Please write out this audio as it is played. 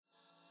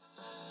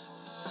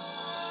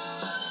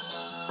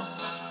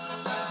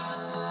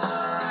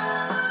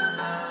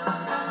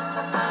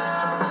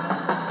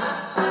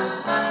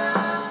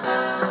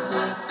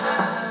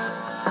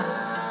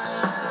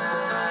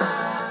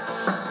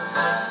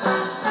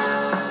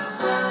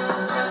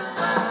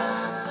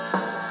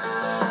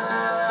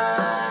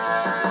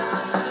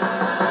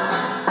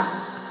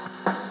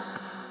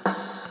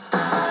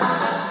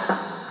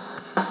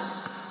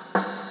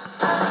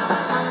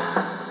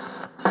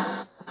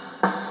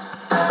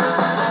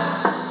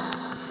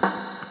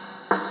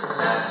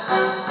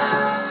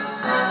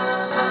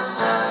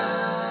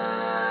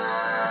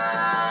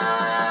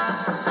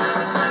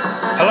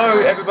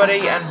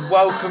everybody, and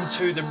welcome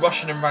to the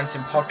Russian and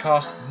Ranting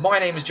podcast. My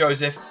name is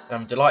Joseph, and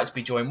I'm delighted to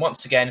be joined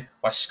once again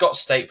by Scott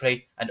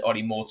Stapley and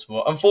Ollie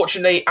Mortimer.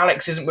 Unfortunately,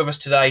 Alex isn't with us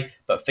today,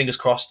 but fingers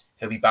crossed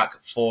he'll be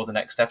back for the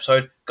next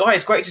episode.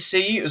 Guys, great to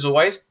see you as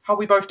always. How are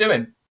we both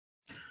doing?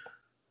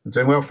 I'm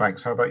doing well,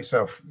 thanks. How about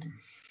yourself?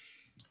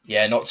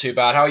 Yeah, not too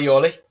bad. How are you,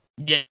 Ollie?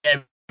 Yeah,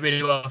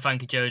 really well,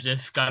 thank you,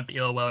 Joseph. Glad that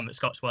you're well and that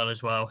Scott's well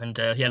as well. And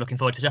looking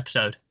forward to this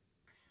episode.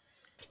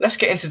 Let's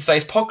get into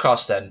today's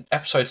podcast then.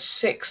 Episode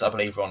 6, I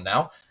believe we're on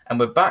now. And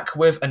we're back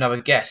with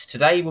another guest.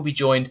 Today we'll be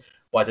joined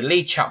by the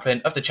lead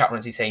chaplain of the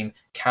chaplaincy team,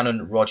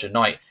 Canon Roger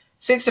Knight.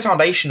 Since the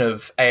foundation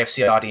of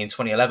AFCRD in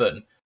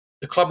 2011,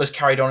 the club has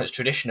carried on its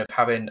tradition of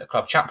having a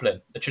club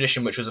chaplain, a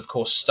tradition which was of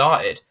course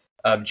started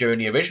during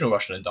the original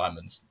Rushden and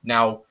Diamonds.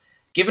 Now,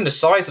 given the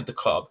size of the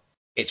club,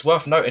 it's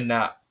worth noting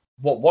that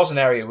what was an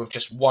area with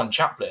just one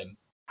chaplain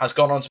has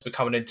gone on to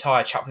become an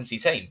entire chaplaincy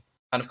team.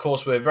 And of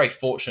course, we're very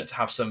fortunate to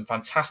have some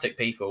fantastic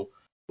people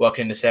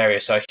working in this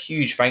area. So a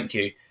huge thank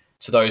you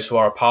to those who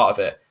are a part of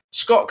it.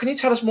 Scott, can you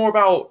tell us more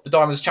about the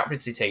Diamonds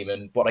chaplaincy team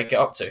and what they get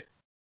up to?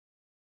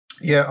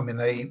 Yeah, I mean,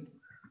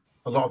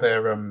 a lot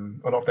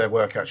of their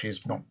work actually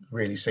is not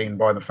really seen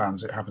by the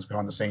fans. It happens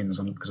behind the scenes,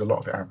 and because a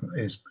lot of it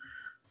is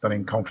done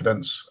in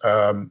confidence.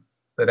 They're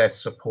there to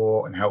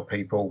support and help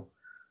people.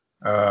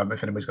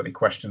 If anybody's got any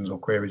questions or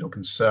queries or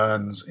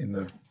concerns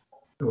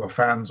who are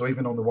fans, or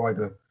even on the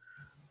wider,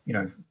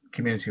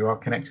 community who are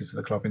connected to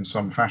the club in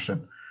some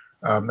fashion,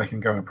 they can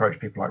go and approach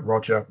people like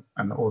Roger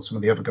and or some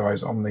of the other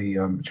guys on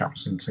the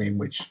chaplaincy team,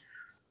 which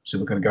so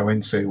we're going to go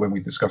into when we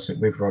discuss it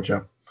with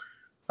Roger,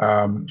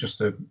 just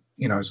to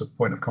as a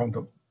point of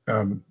contact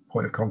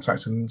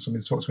and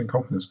somebody to talk to in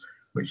confidence.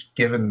 Which,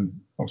 given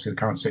obviously the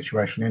current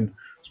situation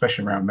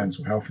especially around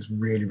mental health, is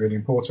really, really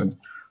important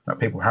that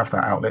people have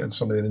that outlet and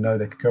somebody they know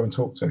they can go and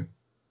talk to.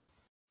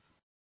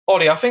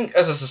 Ollie, I think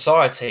as a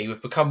society,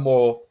 we've become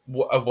more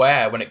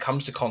aware when it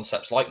comes to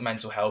concepts like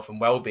mental health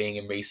and well-being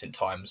in recent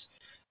times.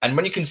 And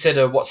when you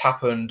consider what's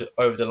happened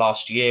over the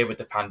last year with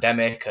the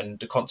pandemic and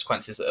the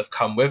consequences that have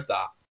come with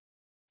that,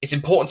 it's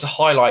important to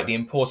highlight the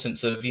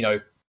importance of,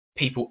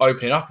 people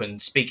opening up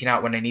and speaking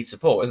out when they need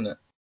support, isn't it?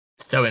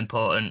 So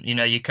important.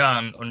 You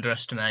can't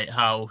underestimate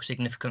how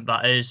significant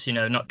that is,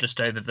 not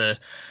just over the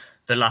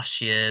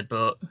last year,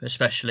 but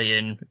especially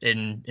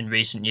in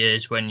recent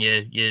years, when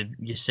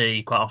you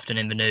see quite often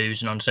in the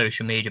news and on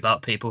social media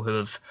about people who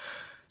have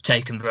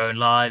taken their own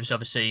lives.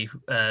 Obviously,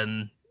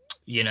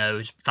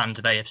 as fans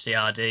of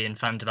AFCRD and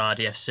fans of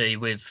RDFC,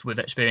 we've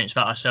experienced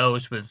that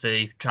ourselves with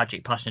the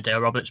tragic passing of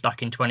Dale Roberts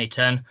back in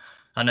 2010.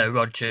 I know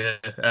Roger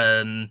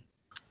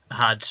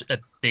had a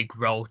big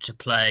role to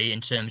play in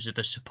terms of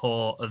the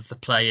support of the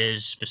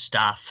players, the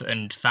staff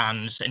and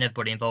fans and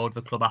everybody involved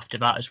with the club after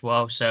that as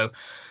well. So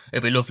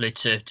it'd be lovely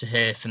to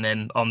hear from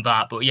him on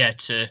that. But yeah,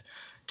 to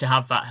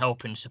have that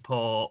help and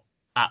support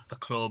at the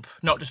club,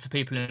 not just for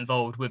people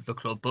involved with the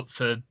club, but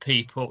for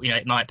people,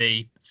 it might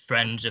be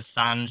friends of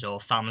fans or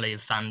family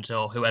of fans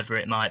or whoever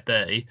it might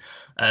be,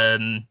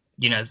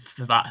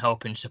 for that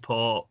help and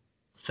support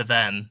for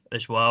them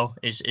as well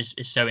is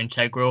so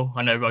integral.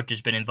 I know Roger's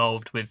been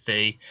involved with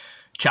the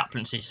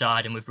chaplaincy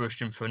side and with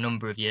Rushden for a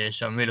number of years,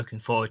 so I'm really looking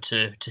forward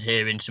to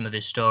hearing some of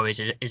his stories,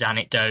 his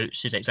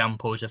anecdotes, his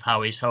examples of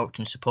how he's helped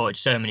and supported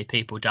so many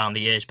people down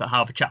the years, but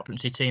how the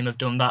chaplaincy team have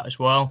done that as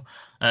well.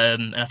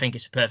 And I think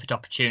it's a perfect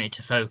opportunity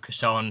to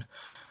focus on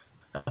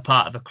a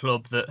part of a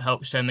club that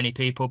helps so many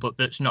people, but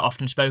that's not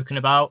often spoken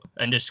about.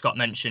 And as Scott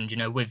mentioned,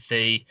 with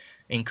the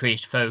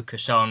increased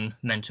focus on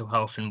mental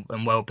health and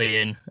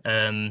well-being,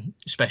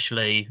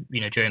 especially,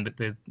 during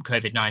the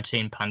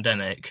COVID-19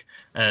 pandemic,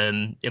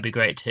 it'll be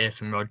great to hear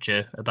from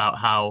Roger about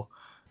how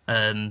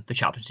the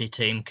chaplaincy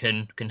team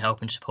can help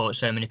and support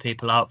so many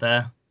people out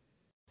there.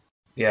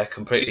 Yeah,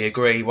 completely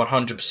agree,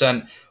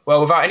 100%.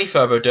 Well, without any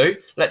further ado,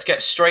 let's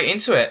get straight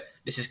into it.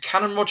 This is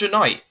Canon Roger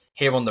Knight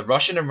here on the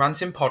Rushden and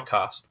Ranting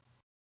podcast.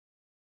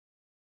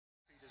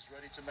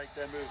 Ready to make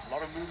their move. A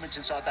lot of movement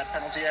inside that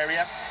penalty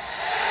area.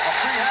 A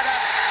free header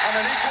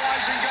and an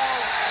equalising goal.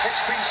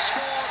 It's been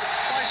scored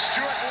by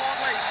Stuart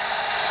Wardley.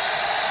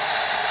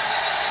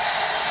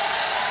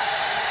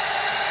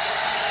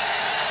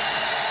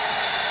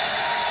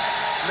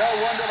 No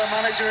wonder the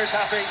manager is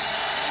happy.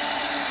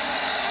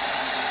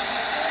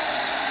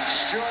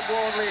 Stuart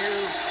Wardley, who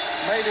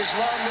made his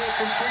loan move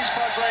from Queen's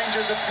Park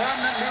Rangers a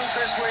permanent move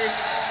this week,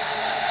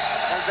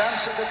 has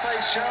answered the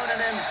face shown in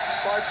him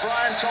by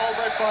Brian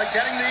Talbot by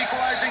getting the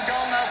equalising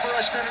goal now for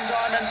Rushden and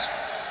Diamonds.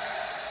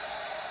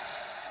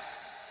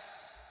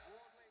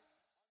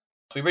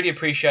 We really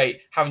appreciate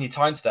having your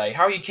time today.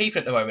 How are you keeping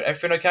at the moment?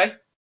 Everything okay?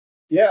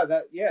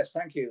 Yes,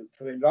 thank you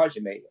for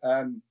inviting me.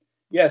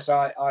 Yes,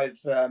 I've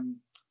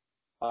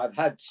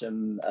had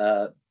some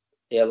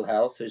ill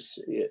health, as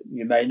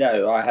you may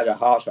know. I had a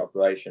heart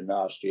operation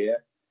last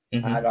year,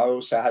 and I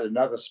also had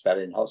another spell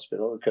in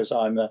hospital because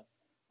I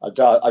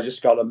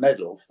just got a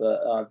medal for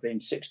I've been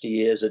 60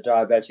 years a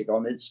diabetic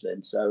on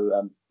insulin.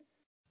 So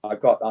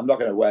I'm not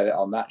going to wear it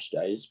on match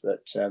days,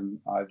 but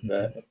I've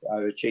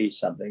achieved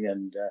something,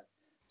 and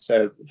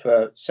So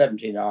for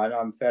 79,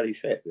 I'm fairly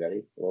fit,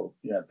 really, or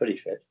pretty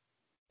fit.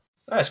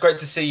 Oh, it's great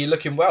to see you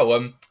looking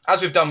well.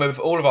 As we've done with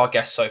all of our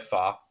guests so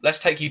far, let's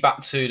take you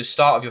back to the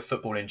start of your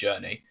footballing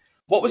journey.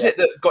 What was it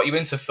that got you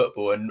into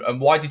football,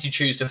 and why did you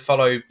choose to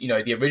follow,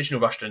 the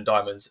original Rushden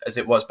Diamonds as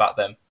it was back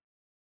then?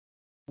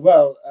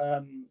 Well,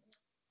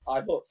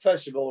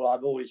 first of all,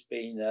 I've always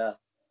been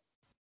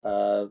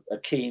a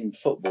keen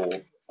football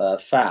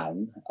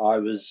fan. I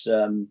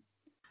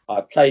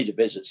played a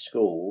bit at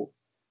school.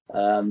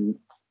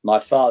 My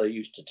father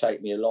used to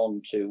take me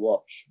along to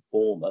watch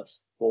Bournemouth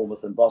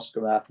and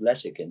Boscombe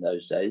Athletic in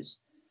those days.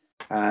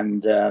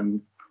 And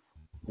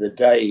the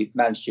day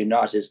Manchester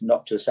United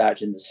knocked us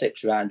out in the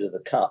 6th round of the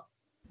Cup,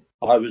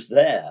 I was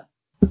there.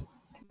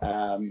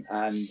 And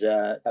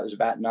that was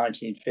about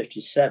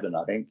 1957,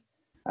 I think.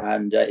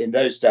 And in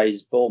those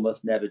days,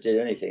 Bournemouth never did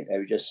anything. They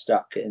were just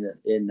stuck in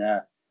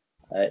the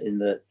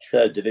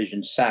 3rd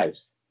Division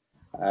South.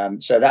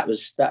 So that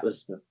was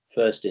the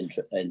first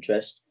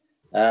interest.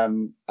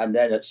 And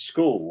then at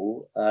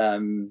school, they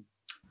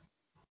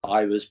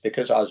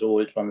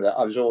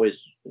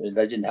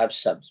didn't have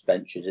subs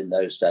benches in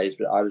those days,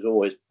 but I was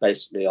always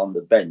basically on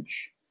the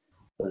bench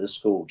for the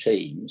school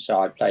team. So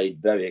I played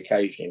very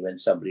occasionally when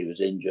somebody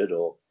was injured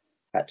or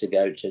had to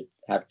go to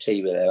have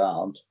tea with their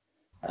aunt.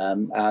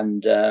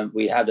 And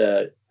we had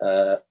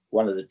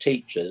one of the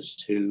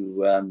teachers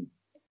who,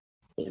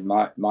 in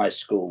my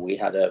school, we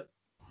had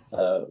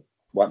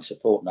once a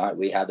fortnight,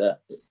 we had a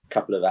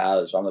couple of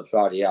hours on a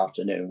Friday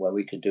afternoon where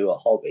we could do a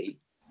hobby.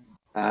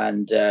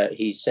 And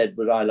he said,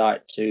 would I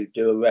like to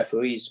do a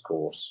referee's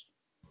course?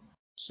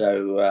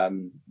 So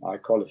I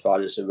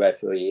qualified as a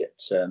referee at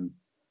the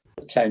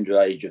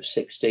tender age of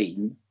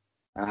 16.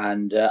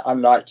 And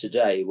unlike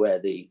today, where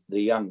the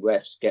young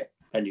refs get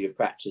plenty of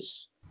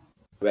practice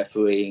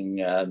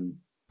refereeing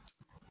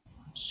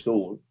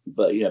school,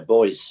 but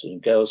boys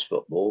and girls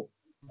football,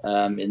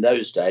 in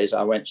those days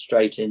I went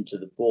straight into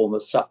the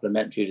Bournemouth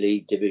Supplementary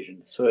League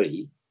Division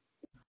 3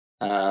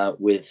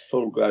 with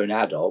full-grown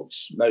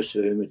adults, most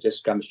of whom had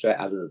just come straight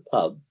out of the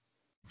pub,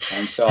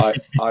 and so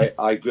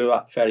I grew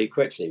up fairly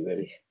quickly,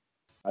 really.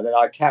 And then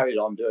I carried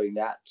on doing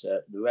that.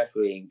 The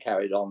refereeing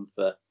carried on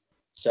for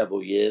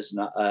several years,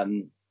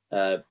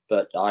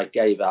 but I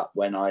gave up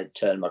when I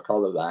turned my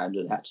collar round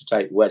and had to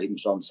take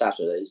weddings on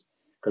Saturdays,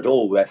 because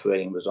all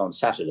refereeing was on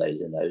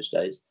Saturdays in those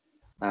days.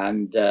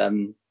 And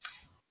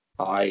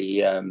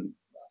I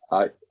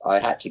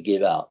had to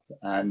give up.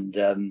 And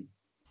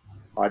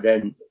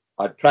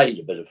I played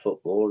a bit of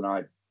football, and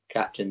I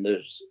captained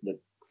the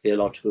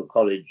theological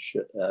college.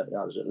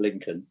 I was at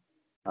Lincoln.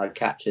 I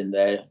captained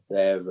their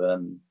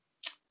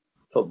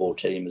football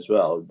team as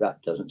well.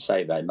 That doesn't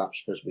say very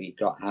much because we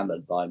got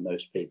hammered by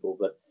most people,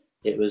 but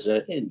it was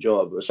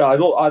enjoyable. So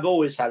I've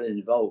always had an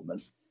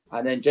involvement.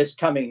 And then just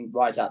coming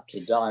right up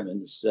to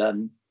Diamonds,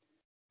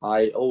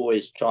 I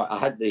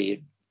had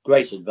the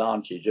great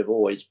advantage of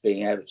always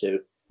being able to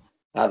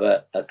have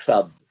a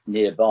club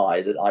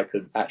nearby that I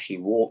could actually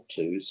walk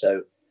to.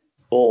 So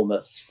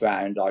Bournemouth's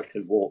ground I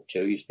could walk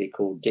to, used to be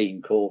called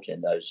Dean Court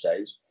in those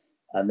days.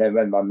 And then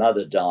when my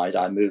mother died,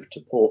 I moved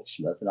to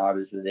Portsmouth, and I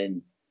was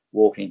within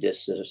walking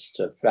distance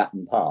to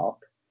Fratton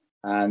Park.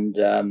 And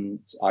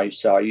I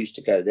used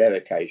to go there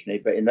occasionally.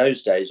 But in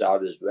those days, I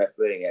was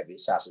refereeing every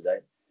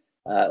Saturday.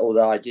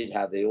 Although I did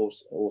have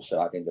also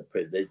I think the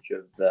privilege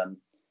of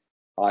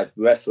I've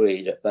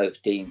refereed at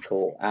both Dean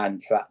Court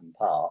and Fratton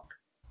Park,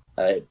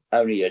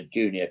 only a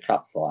junior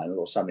cup final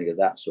or something of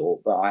that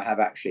sort, but I have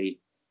actually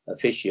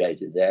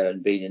officiated there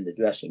and been in the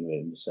dressing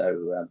room.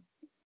 So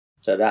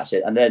that's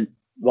it. And then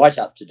right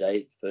up to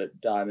date for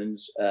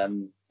Diamonds,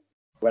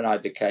 when I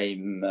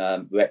became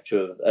rector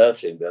of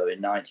Irthlingborough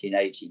in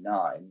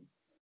 1989,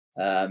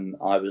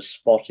 I was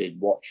spotted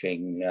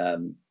watching, I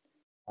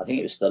think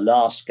it was the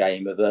last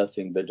game of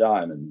Irthlingborough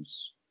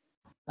Diamonds.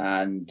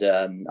 And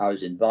I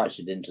was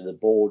invited into the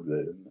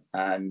boardroom,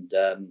 and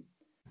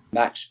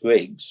Max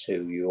Griggs,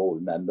 who you all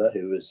remember,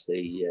 who was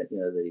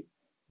the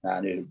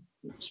man who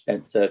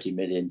spent 30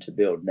 million to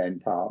build Nen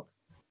Park,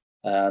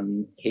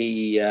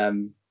 he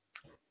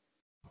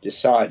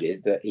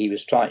decided that he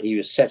was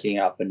setting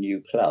up a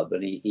new club,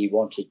 and he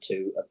wanted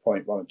to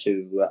appoint one or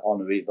two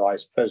honorary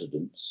vice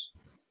presidents,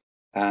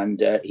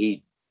 and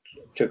he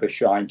took a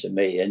shine to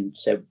me and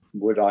said,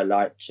 would I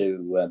like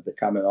to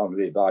become an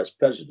honorary vice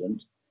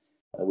president,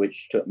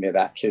 which took me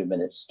about 2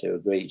 minutes to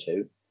agree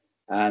to.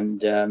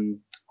 And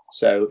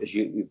so, as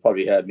you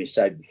probably heard me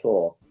say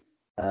before,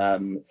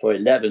 for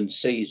 11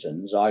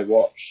 seasons, I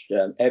watched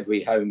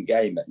every home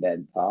game at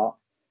Nen Park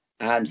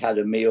and had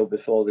a meal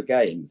before the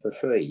game for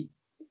free.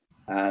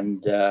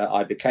 And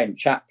I became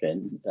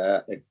chaplain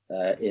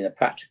in a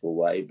practical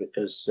way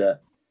because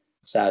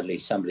sadly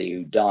somebody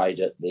who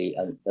died at the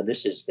and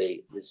this is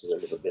a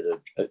little bit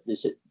of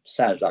this. It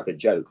sounds like a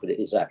joke, but it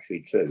is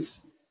actually true.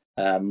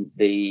 A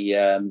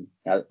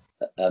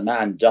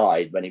man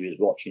died when he was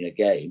watching a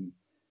game,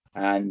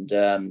 and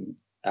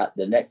at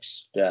the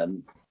next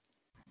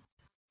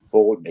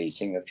board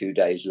meeting a few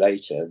days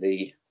later,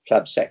 the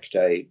club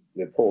secretary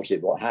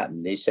reported what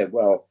happened. He said,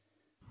 well,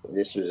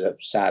 this was a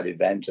sad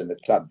event, and the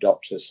club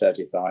doctor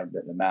certified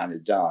that the man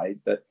had died.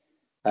 But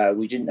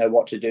we didn't know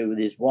what to do with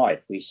his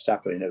wife. We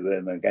stuck her in a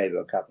room and gave her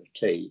a cup of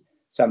tea.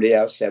 Somebody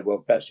else said, well,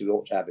 perhaps we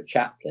ought to have a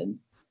chaplain.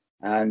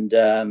 And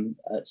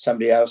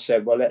somebody else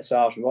said, well, let's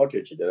ask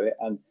Roger to do it.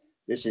 And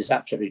this is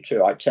absolutely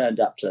true. I turned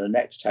up to the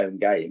next home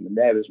game, and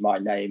there was my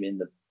name in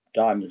the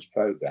Diamonds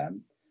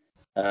programme.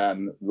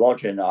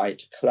 Roger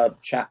Knight,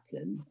 club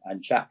chaplain,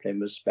 and chaplain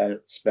was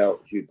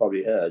spelt, you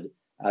probably heard,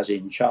 as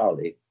in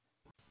Charlie.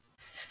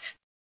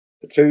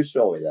 A true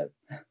story, though.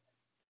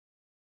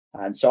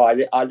 And so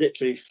I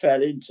literally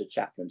fell into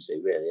chaplaincy,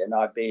 really. And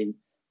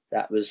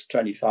that was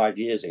 25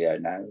 years ago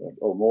now,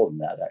 or more than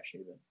that,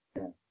 actually.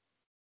 But, yeah.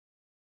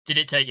 Did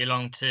it take you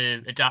long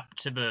to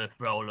adapt to the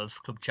role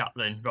of club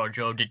chaplain,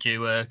 Roger, or did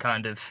you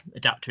kind of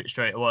adapt to it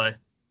straight away?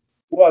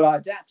 Well, I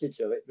adapted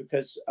to it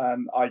because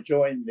I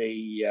joined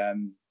the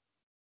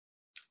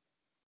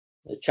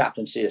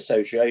Chaplaincy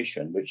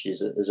Association, which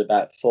there's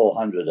about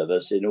 400 of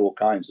us in all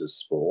kinds of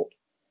sport,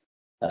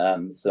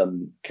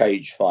 from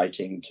cage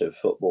fighting to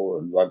football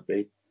and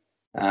rugby.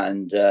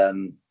 And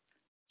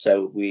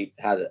so we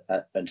had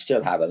and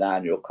still have an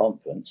annual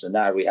conference, and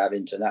now we have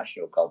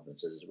international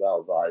conferences as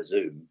well via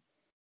Zoom.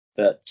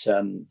 But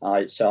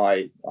I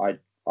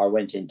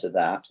went into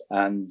that,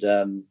 and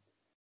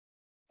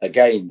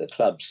again the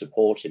club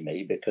supported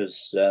me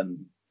because they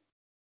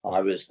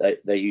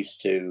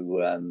used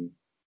to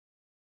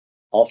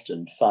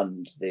often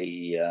fund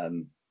the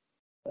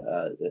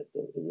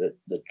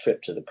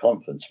trip to the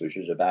conference, which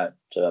was about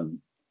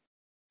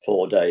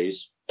 4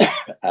 days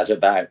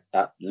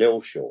at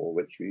Lillshall,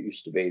 which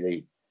used to be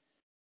the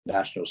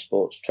National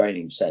Sports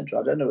Training Centre.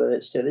 I don't know whether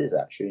it still is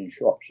actually in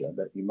Shropshire,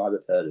 but you might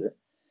have heard of it.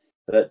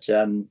 But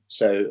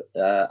so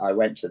I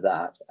went to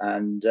that,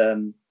 and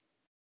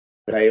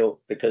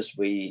because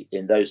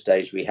in those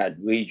days we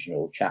had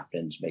regional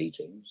chaplains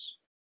meetings,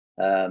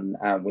 and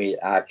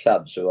our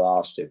clubs were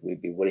asked if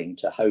we'd be willing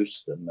to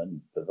host them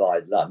and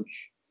provide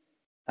lunch.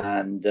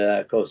 And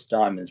of course,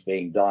 Diamonds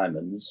being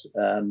Diamonds,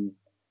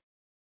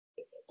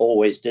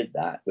 always did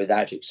that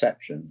without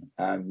exception.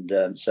 And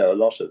so a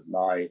lot of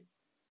my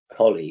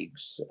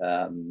colleagues,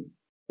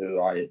 who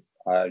I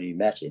only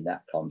met in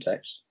that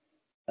context,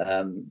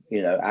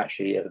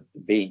 actually have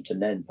been to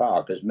Nen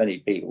Park, as many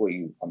people,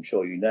 I'm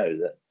sure you know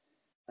that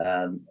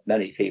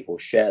many people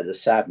share the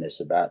sadness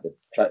about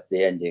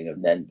the ending of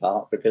Nen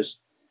Park, because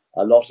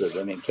a lot of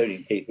them,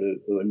 including people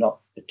who are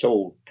not at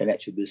all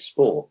connected with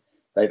sport,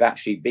 they've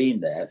actually been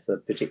there for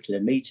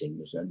particular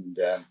meetings, and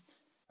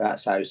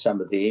that's how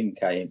some of the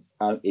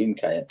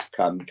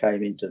income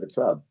came into the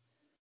club.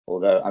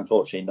 Although,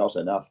 unfortunately, not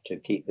enough to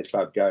keep the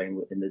club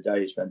going in the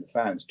days when the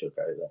fans took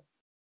over.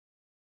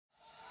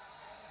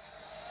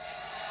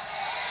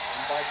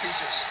 And by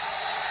Peters.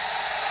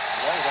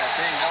 Well, they're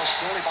being held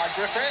surely by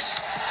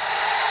Griffiths.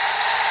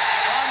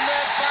 And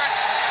they're back.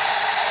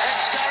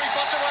 It's Gary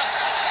Butterworth.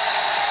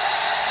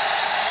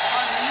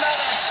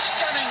 Another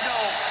stunning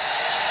goal.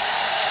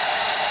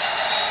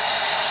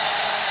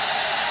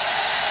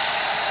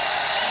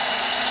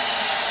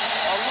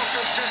 A look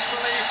of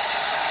disbelief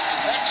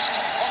etched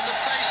on the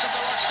face of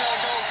the Rochdale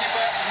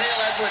goalkeeper,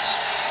 Neil Edwards.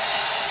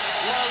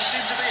 Lowe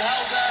seemed to be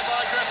held there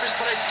by Griffiths,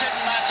 but it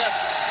didn't matter.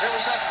 It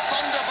was a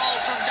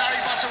thunderbolt from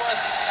Gary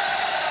Butterworth.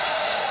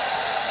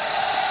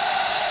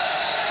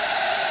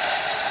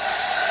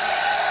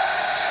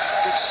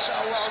 Did so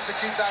well to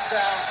keep that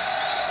down.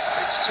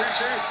 It's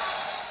 2-2.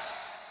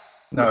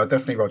 No,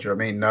 definitely, Roger. I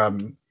mean,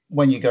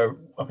 when you go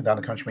up and down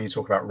the country, when you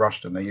talk about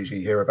Rushden, they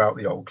usually hear about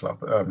the old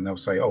club, and they'll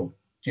say, "Oh,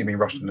 do you mean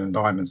Rushden and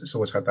Diamonds?" It's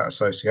always had that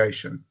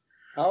association.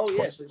 Oh, it's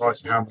yes.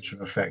 Surprising how much of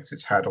an effect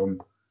it's had on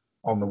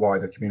the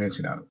wider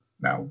community now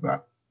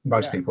that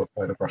most people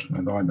have heard of Rushden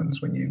and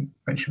Diamonds when you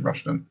mention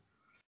Rushden.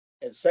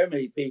 And so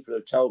many people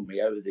have told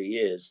me over the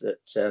years that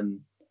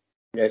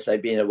if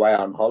they've been away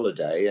on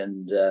holiday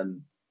and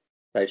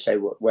they say,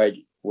 where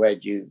do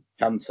you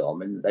come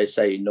from? And they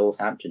say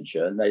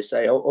Northamptonshire, and they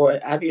say, oh,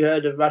 have you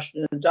heard of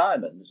Rushden and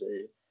Diamonds?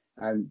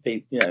 And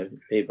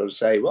people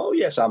say, well,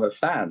 yes, I'm a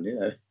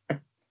fan.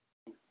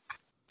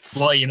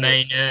 What are your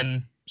main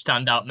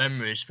standout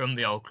memories from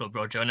the old club,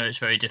 Roger? I know it's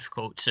very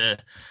difficult to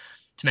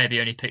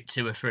maybe only pick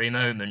 2 or 3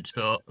 moments,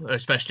 but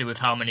especially with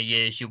how many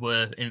years you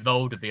were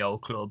involved with the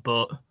old club.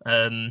 But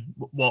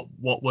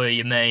what were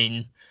your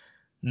main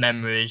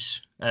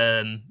memories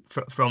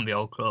from the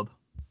old club?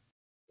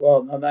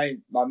 Well, my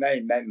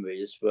main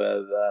memories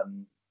were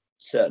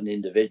certain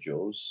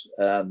individuals.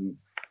 I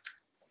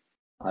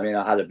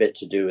had a bit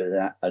to do with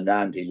an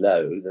Andy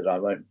Lowe that I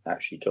won't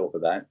actually talk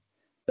about,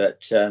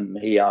 but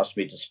he asked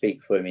me to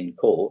speak for him in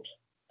court,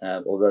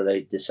 although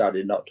they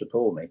decided not to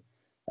call me.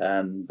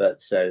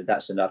 But so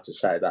that's enough to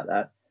say about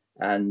that.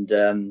 And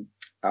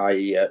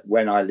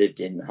when I lived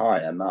in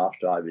Higham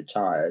after I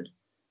retired,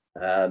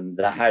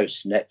 the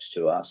house next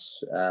to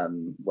us,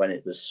 when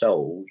it was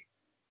sold,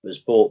 was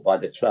bought by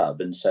the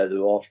club, and so there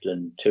were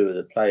often 2 of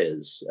the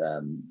players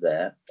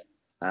there.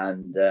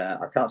 And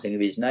I can't think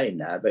of his name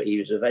now, but he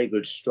was a very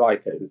good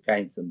striker who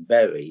came from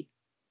Bury.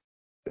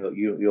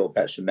 You'll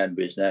perhaps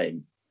remember his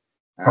name.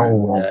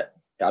 Oh, And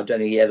I don't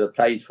think he ever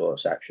played for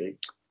us, actually.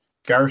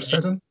 Gareth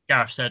Seddon?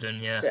 Gareth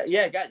Seddon, yeah.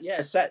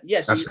 Yes.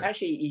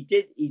 He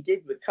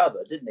did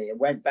recover, didn't he? And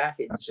went back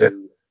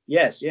into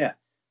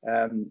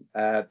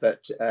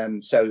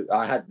So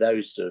I had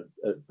those sort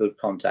of good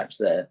contacts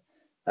there.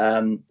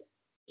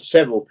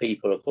 Several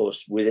people, of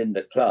course, within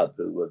the club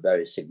who were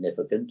very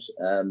significant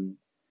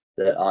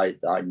that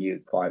I knew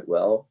quite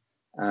well,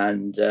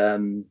 and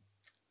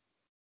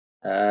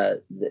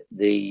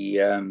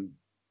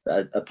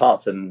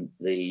apart from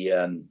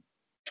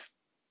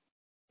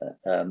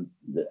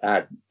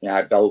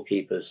our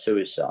goalkeeper's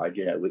suicide,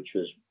 which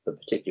was a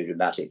particularly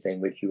dramatic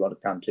thing, which you want to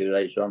come to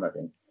later on, I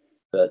think.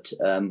 But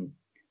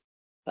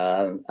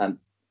and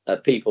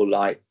people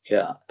like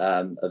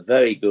a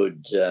very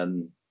good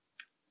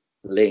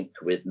link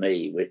with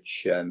me,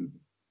 which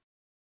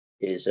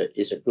is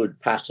a good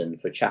pattern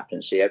for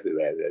chaplaincy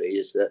everywhere. Really,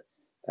 is that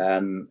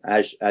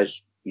as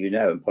you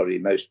know, and probably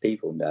most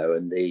people know,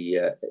 and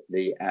the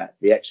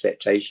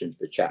expectations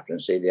for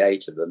chaplaincy, the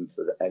 8 of them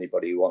for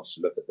anybody who wants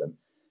to look at them,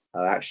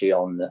 are actually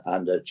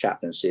under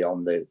chaplaincy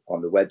on the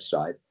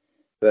website.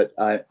 But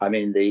I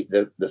mean,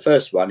 the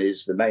first one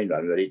is the main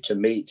one, really, to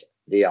meet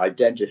the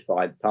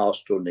identified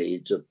pastoral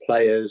needs of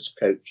players,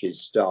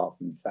 coaches, staff,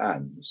 and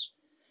fans.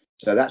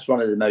 So that's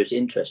one of the most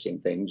interesting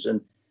things.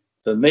 And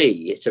for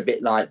me, it's a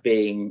bit like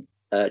being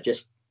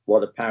just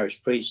what a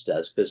parish priest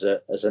does, because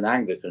as an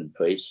Anglican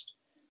priest,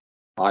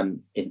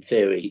 I'm in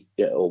theory,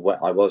 or what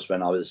I was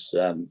when I was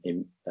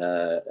in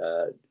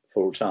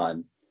full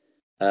time.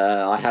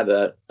 I have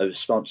a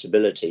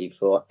responsibility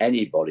for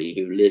anybody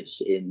who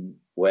lives in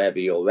wherever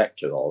you're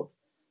rector of.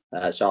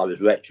 So I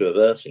was rector of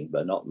Earthing,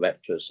 not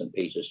rector of St.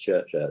 Peter's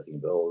Church,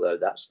 Earthing, although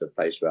that's the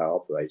place where I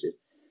operated,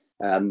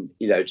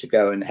 to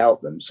go and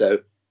help them. So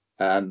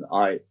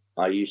I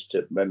used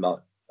to,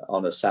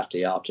 on a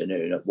Saturday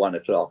afternoon at 1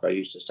 o'clock, I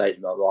used to say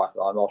to my wife,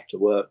 I'm off to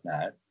work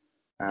now,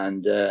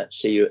 and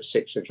see you at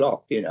 6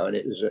 o'clock, and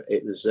it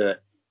was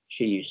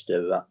she used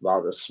to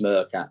rather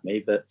smirk at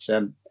me, but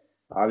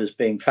I was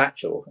being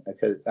factual,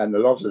 and a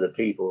lot of the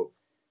people,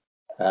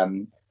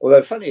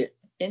 although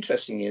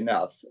interestingly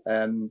enough,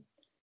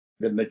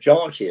 the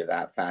majority of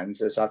our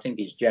fans, as I think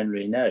is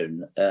generally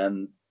known,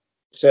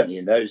 certainly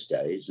in those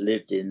days,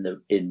 lived in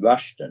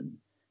Rushden,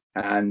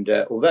 and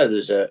although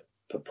there's a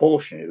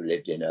proportion who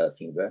lived in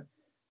Earthingburg,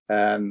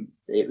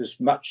 it was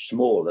much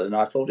smaller than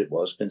I thought it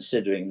was,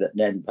 considering that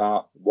Nen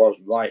Park was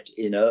right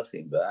in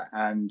Earthingburg,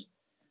 and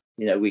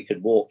we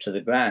could walk to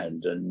the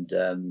ground,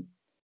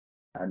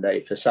 and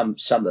they, for some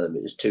of them,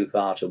 it was too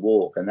far to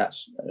walk, and that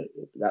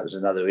was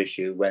another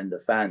issue when the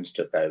fans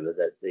took over.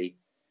 That we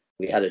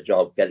had a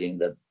job getting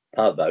the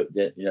pub out,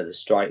 the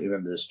strike.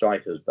 Remember the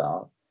Strikers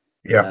Bar?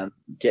 Yeah.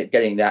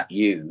 Getting that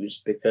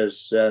used,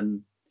 because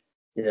the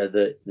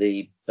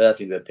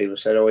Earthingburg people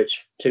said, "Oh, it's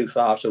too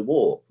far to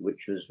walk,"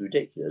 which was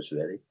ridiculous,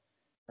 really.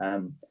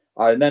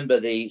 I remember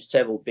the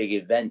several big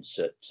events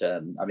at.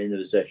 There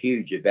was a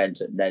huge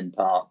event at Nen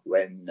Park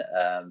when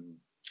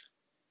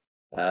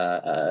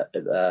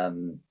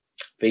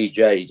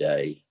VJ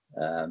Day.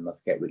 I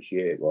forget which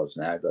year it was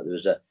now, but there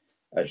was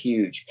a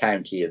huge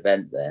county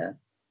event there.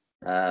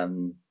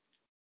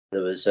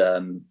 There was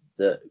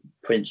the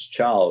Prince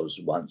Charles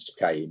once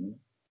came,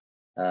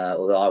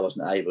 although I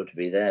wasn't able to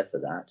be there for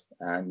that,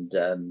 and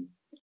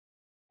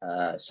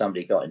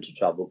somebody got into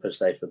trouble because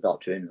they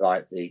forgot to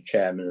invite the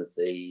chairman of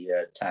the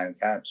town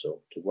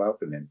council to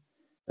welcome him.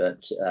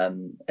 But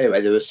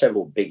anyway, there were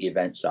several big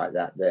events like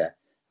that there.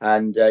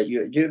 And do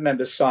you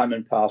remember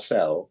Simon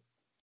Parcell?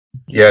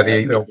 Yeah,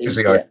 the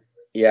physio.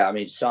 Yeah,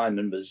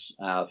 Simon was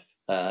our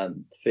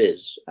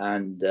phys,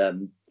 and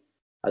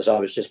as I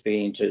was just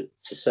beginning to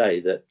say,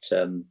 that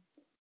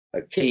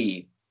a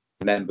key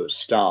member of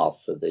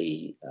staff for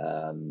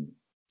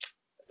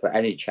for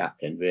any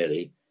chaplain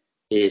really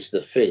is the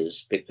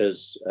phys,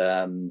 because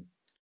the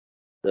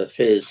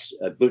phys,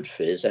 a good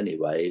phys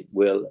anyway,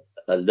 will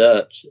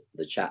alert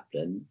the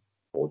chaplain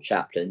or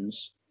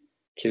chaplains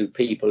to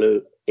people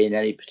who in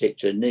any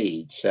particular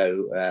need.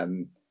 So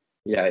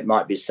it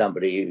might be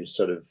somebody who's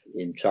sort of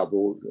in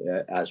trouble,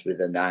 as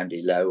with a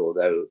Andy Lowe,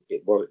 although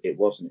it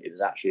wasn't. It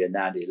was actually a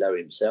Andy Lowe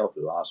himself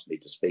who asked me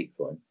to speak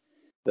for him.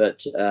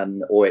 But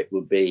or it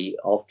would be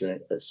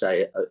often, let's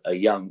say, a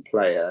young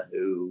player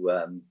who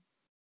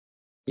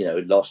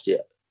lost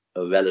a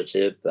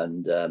relative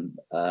and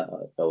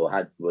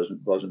or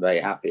wasn't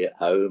very happy at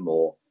home,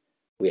 or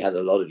we had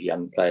a lot of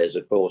young players,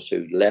 of course,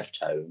 who left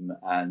home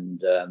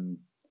and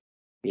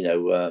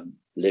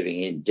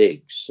living in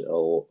digs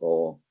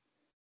or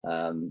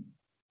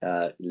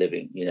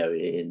living,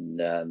 in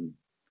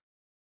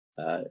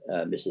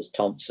Mrs.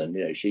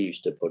 Thompson. She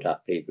used to put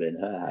up people in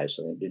her house,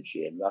 I think, didn't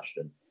she, in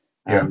Rushden?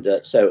 Yeah.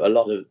 And so a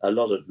lot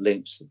of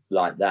links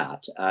like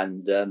that.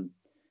 And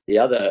the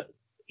other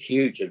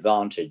huge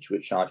advantage,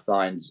 which I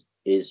find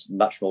is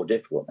much more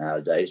difficult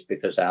nowadays,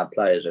 because our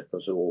players, of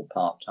course, are all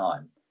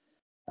part-time.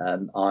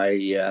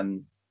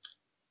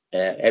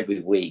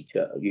 Every week,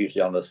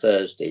 usually on a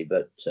Thursday,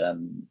 but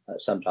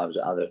sometimes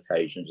at other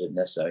occasions if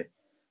necessary,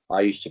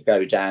 I used to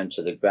go down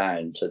to the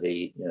ground to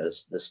the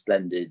the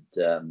splendid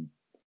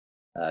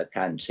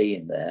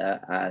canteen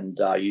there, and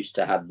I used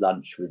to have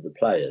lunch with the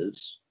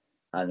players,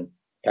 and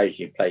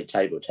occasionally play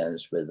table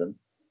tennis with them,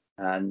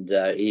 and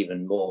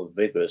even more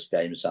vigorous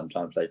games.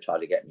 Sometimes they try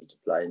to get me to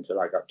play until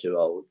I got too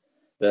old,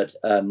 but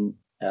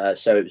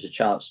so it was a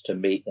chance to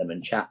meet them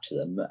and chat to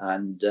them,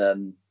 and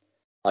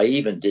I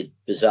even did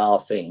bizarre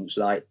things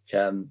like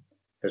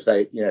because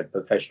they,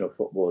 professional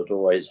football is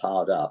always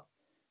hard up.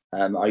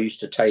 I used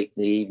to take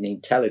the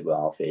Evening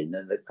Telegraph in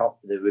and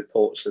the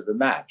reports of the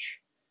match,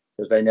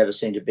 because they never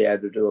seemed to be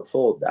able to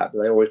afford that,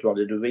 but they always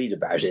wanted to read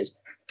about it.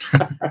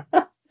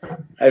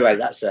 Anyway,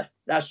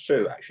 that's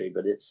true actually,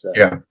 but it's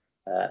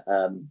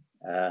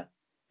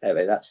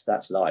anyway,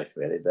 that's life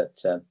really. But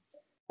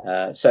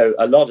so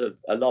a lot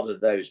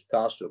of those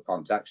pastoral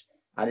contacts,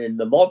 and in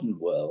the modern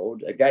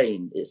world,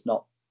 again, it's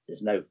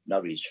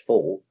nobody's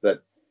fault,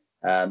 but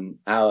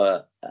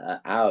our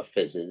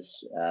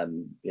fizzers,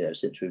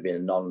 since we've been a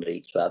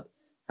non-league club,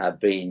 have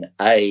been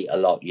a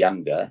lot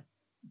younger,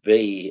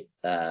 B,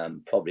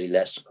 probably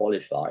less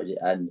qualified,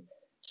 and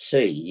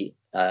C,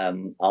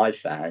 I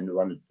found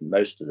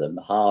most of them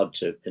hard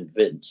to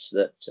convince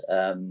that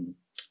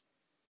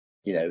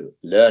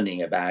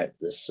learning about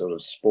the sort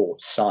of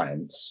sports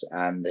science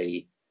and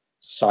the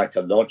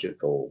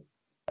psychological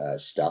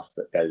stuff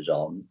that goes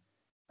on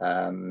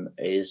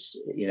is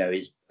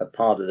a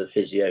part of the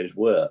physio's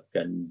work.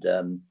 And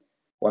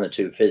one or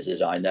two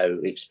physios I know,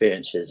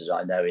 experiences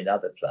I know in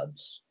other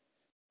clubs,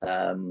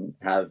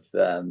 have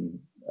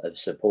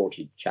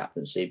supported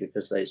chaplaincy,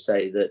 because they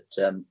say that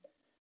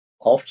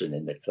often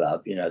in the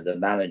club, the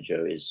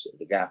manager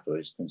the gaffer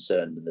is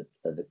concerned with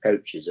the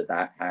coaches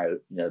about how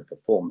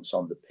performance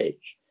on the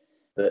pitch,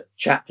 but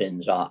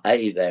chaplains are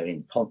there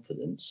in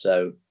confidence,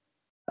 so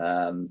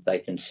they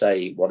can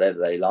say whatever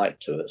they like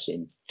to us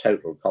in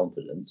total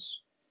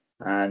confidence,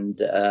 and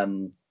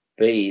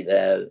B,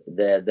 they're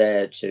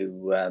there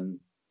to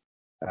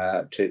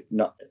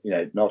not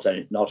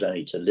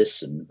only to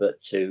listen,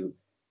 but to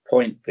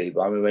point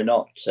people. I mean, we're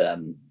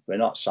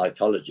not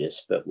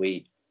psychologists, but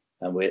we're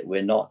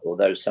not,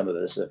 although some of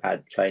us have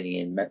had training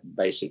in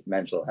basic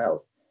mental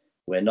health,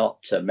 we're not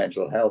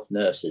mental health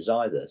nurses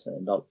either,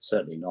 so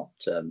certainly not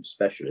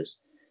specialists.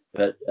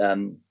 But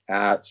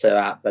our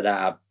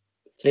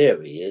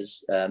theory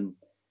is,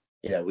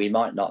 we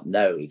might not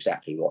know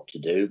exactly what to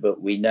do,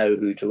 but we know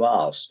who to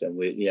ask, and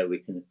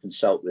we can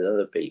consult with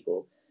other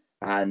people.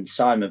 And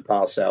Simon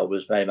Parcell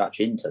was very much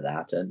into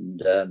that,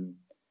 and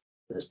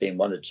there's been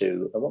one or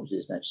two. What was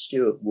his name?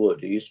 Stuart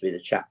Wood, who used to be the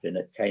chaplain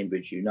at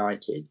Cambridge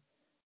United.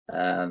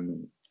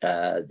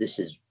 This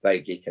is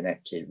vaguely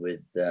connected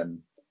with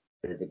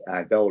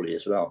our goalie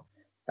as well.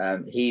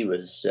 He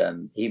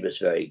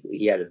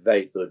had a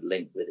very good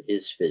link with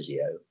his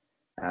physio,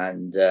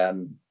 and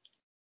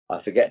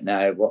I forget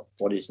now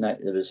what his name.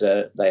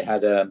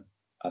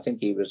 I think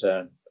he was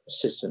an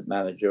assistant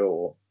manager,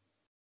 or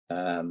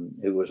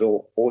who was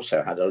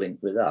also had a link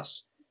with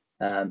us,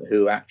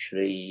 who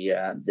actually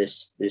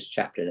this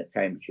chaplain at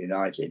Cambridge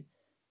United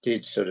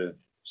did sort of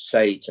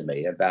say to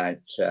me about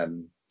our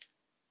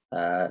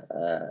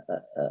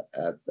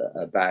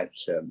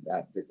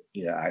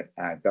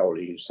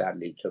goalie, who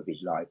sadly took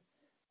his life,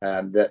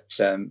 that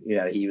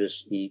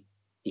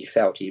he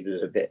felt he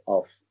was a bit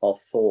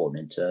off form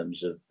in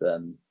terms of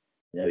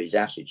his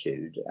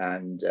attitude,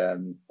 and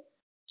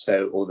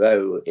so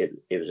although it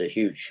was a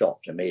huge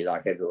shock to me,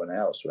 like everyone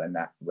else, when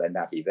that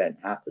event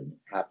happened,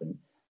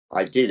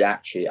 I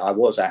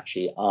was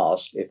actually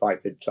asked if I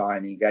could try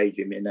and engage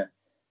him in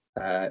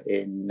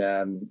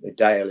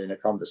Dale in a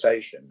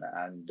conversation,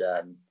 and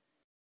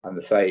I'm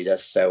afraid,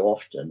 as so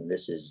often,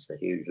 this is a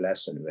huge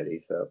lesson really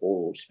for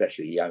all,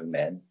 especially young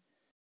men.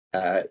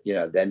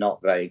 They're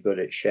not very good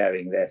at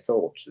sharing their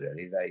thoughts.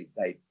 Really,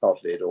 they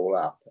bottle it all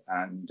up,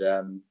 and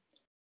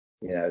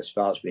as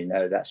far as we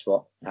know, that's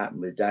what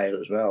happened with Dale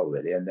as well,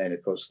 really. And then,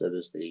 of course, there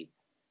was the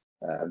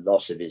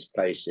loss of his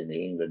place in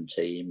the England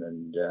team,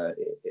 and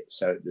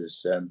so it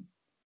was.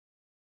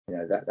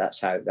 That's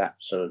how that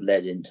sort of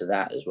led into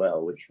that as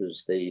well, which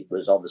was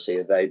obviously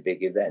a very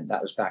big event.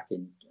 That was back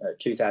in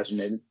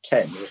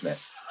 2010, wasn't it?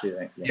 Do you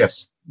think?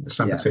 Yes,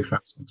 December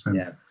 2010.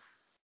 Yeah.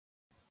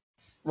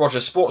 Roger,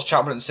 sports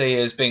chaplaincy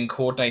is being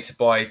coordinated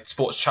by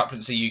Sports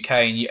Chaplaincy UK,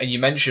 and you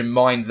mentioned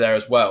Mind there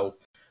as well.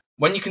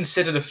 When you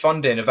consider the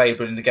funding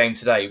available in the game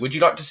today, would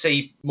you like to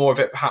see more of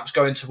it perhaps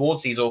going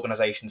towards these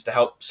organisations to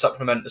help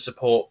supplement the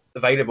support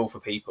available for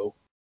people?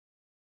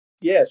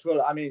 Yes,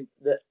 well, I mean,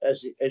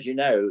 as you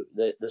know,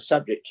 the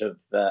subject of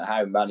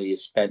how money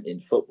is spent in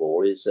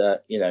football is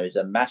a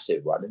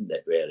massive one, isn't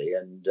it? Really,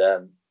 and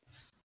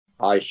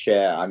I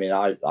share. I mean,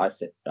 I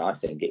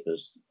think it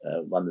was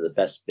one of the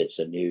best bits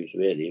of news.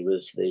 Really,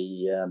 was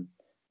the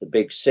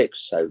Big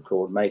Six,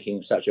 so-called,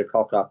 making such a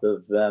cock up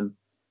of the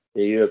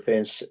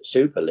European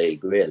Super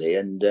League. Really,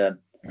 and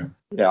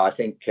I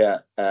think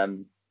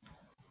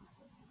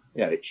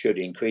it should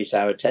increase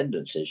our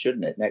attendances,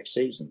 shouldn't it, next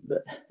season?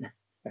 But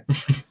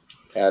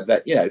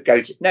but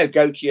go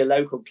to your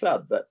local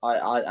club. But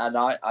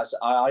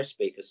I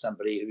speak as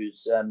somebody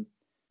who's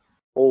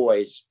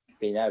always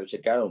been able to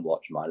go and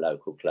watch my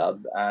local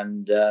club,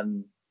 and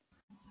to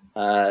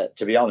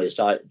be honest,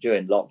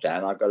 during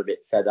lockdown I got a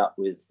bit fed up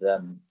with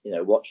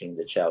watching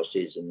the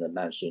Chelseas and the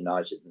Manchester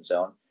United and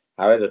so on,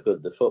 however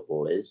good the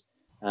football is.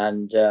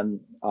 And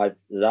the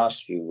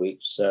last few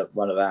weeks,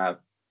 one of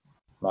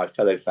my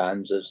fellow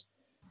fans has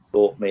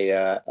bought me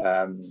a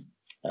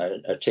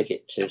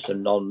ticket to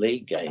some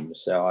non-league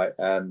games. So I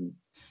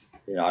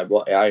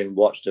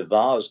watched a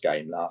Vars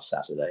game last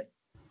Saturday,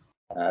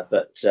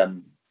 but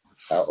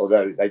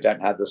although they don't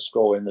have the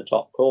score in the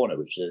top corner,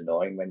 which is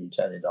annoying when you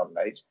turn it on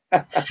late.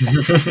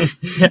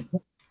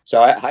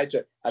 So I had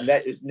to, and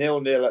that was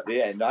 0-0 at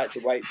the end. I had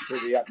to wait for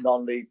the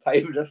non-league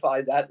paper to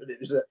find out that it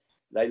was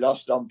they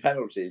lost on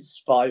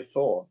penalties,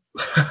 5-4.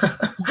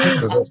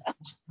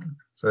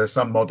 So there's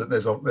some modern.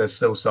 There's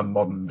still some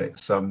modern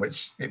bits,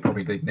 which it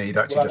probably did need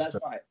actually. Well, that's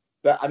right.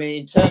 But I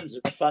mean, in terms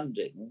of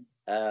funding,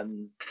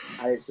 and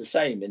it's the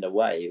same in a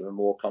way, a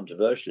more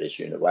controversial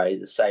issue in a way.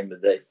 The same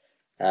with the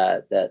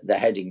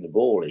heading the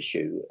ball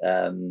issue.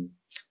 I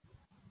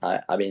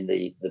mean,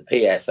 the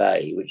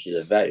PFA, which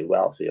is a very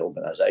wealthy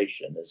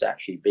organisation, has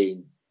actually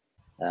been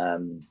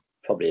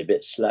probably a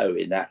bit slow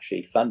in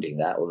actually funding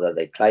that, although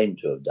they claim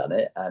to have done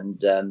it.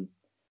 And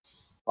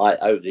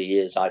over the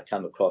years, I've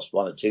come across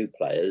one or two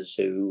players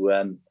who,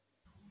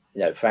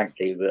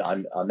 frankly,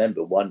 I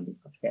remember one.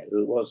 I forget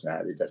who it was now.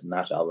 It doesn't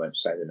matter. I won't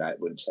say the name.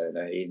 Wouldn't say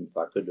the name, even if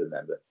I could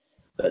remember.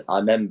 But I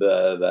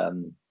remember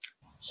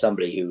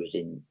somebody who was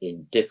in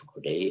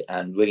difficulty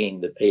and ringing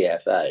the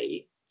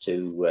PFA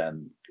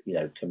to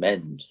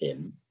commend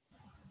him.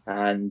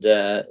 And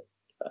I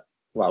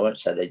won't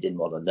say they didn't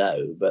want to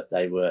know, but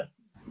they were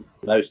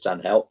most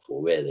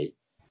unhelpful, really.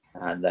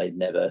 And they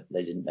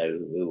didn't know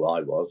who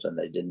I was, and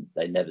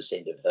they never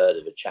seemed to have heard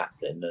of a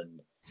chaplain.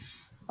 And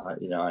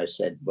I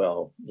said,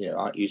 well,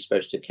 aren't you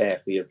supposed to care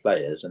for your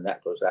players? And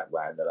that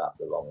wound them up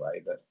the wrong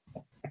way. But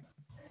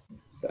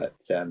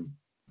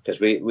because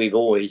we've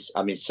always,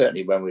 I mean,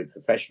 certainly when we're a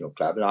professional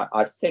club, and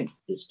I think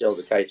it's still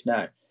the case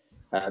now,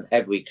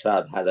 every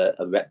club had a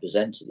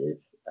representative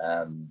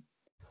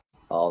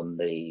on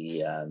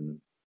the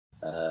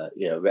a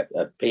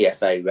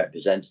PFA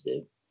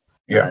representative.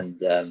 Yeah. And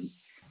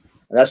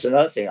that's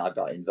another thing I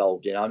got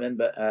involved in. I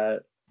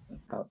remember,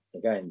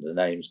 again, the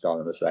name's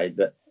gone, I'm afraid,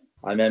 but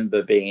I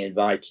remember being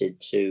invited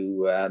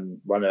to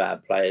one of our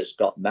players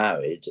got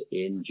married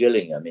in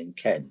Gillingham in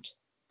Kent.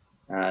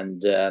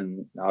 And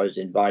I was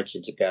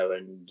invited to go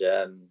and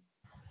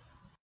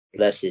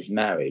bless his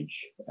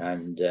marriage.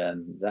 And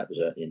that was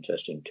an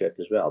interesting trip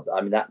as well. But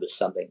I mean, that was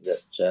something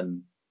that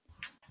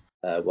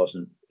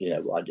wasn't,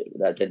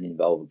 that didn't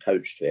involve a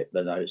coach trip,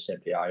 but I was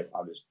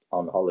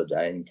on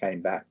holiday and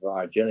came back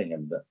via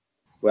Gillingham, but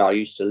where I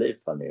used to live,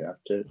 funny enough,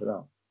 too, as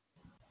well.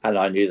 And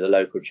I knew the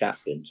local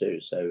chaplain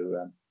too,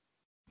 so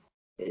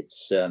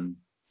it's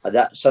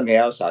that's something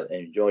else I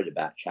enjoyed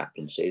about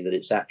chaplaincy, that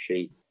it's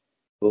actually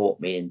brought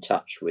me in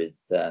touch with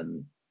a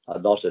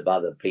lot of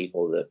other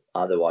people that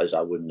otherwise I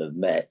wouldn't have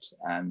met.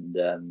 And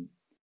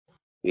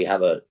we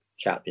have a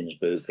chaplains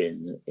group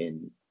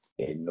in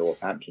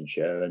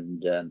Northamptonshire,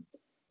 and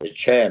the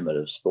chairman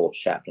of Sports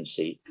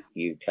Chaplaincy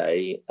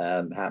UK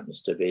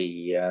happens to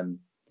be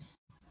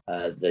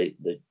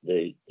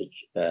the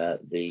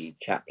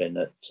chaplain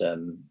at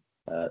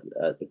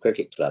the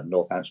cricket club,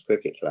 Northampton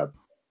Cricket Club,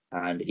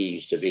 and he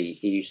used to be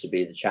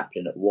the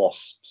chaplain at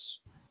Wasps.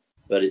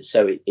 But it's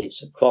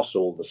across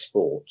all the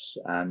sports,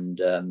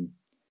 and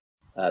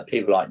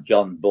people like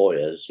John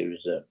Boyers,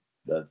 who's a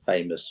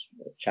famous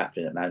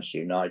chaplain at Manchester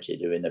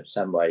United, who in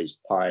some ways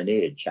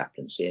pioneered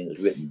chaplaincy and has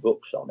written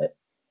books on it.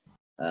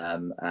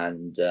 And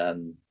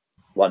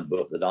one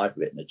book that I've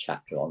written a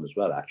chapter on as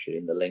well, actually,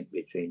 in the link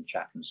between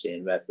chaplaincy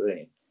and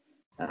refereeing.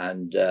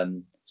 And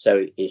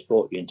so it's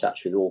brought you in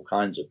touch with all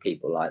kinds of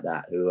people like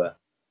that who are.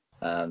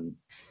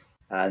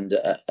 And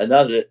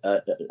another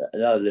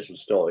little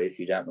story, if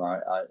you don't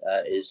mind,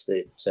 is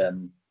that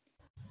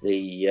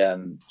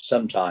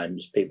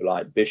sometimes people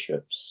like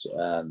bishops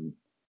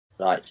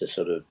like to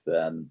sort of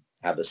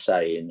have a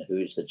say in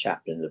who's the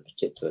chaplain of a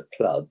particular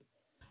club,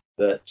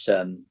 but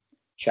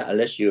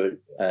unless you're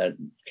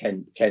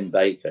Ken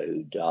Baker,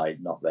 who died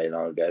not very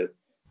long ago,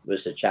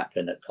 was the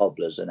chaplain at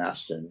Cobblers and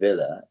Aston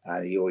Villa,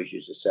 and he always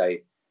used to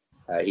say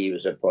he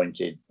was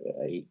appointed.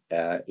 He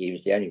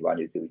was the only one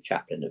who could be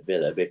chaplain at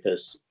Villa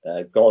because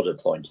God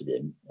appointed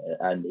him.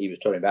 And he was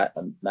talking about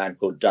a man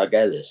called Doug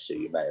Ellis, who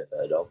you may have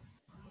heard of,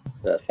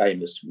 the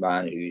famous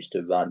man who used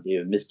to run,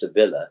 Mr.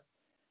 Villa.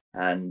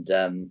 And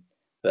the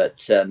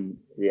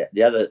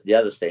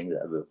other thing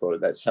that I recall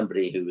about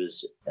somebody who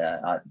was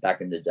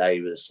back in the day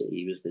he was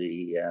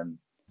the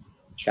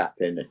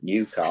chaplain at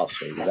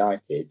Newcastle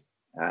United,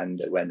 and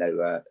when they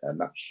were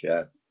much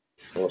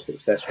more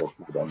successful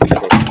on the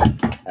pitch,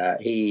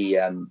 he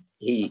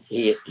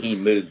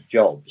moved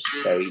jobs.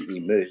 So he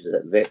moved as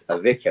a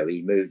vicar.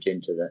 He moved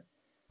into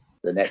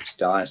the next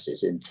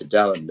diocese, into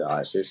Durham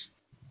diocese,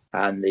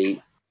 and the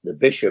the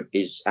bishop,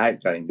 his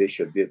outgoing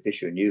bishop of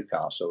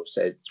Newcastle,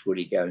 said, would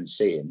he go and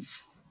see him?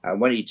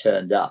 And when he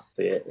turned up,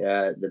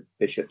 the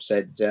bishop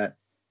said, I've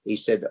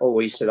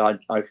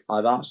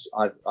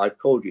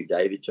called you,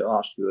 David, to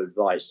ask your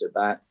advice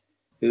about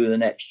who the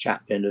next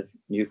chaplain of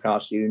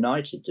Newcastle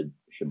United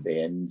should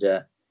be. And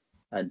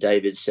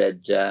David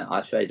said,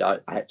 I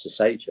had to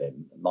say to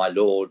him, my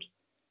lord,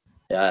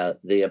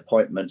 the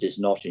appointment is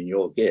not in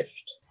your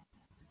gift.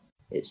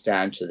 It's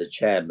down to the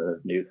chairman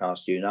of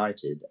Newcastle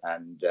United.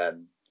 And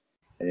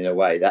in a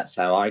way, that's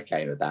how I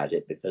came about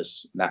it,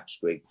 because Max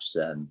Griggs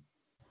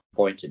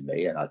appointed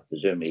me, and I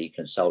presume he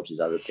consulted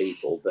other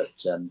people. But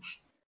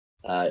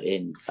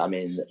in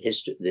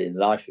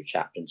life of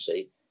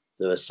chaplaincy,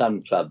 there are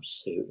some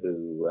clubs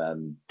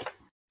who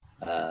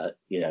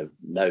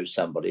know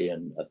somebody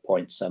and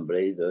appoint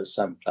somebody. There are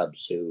some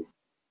clubs who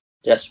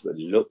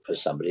desperately look for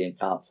somebody and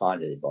can't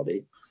find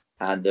anybody.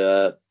 And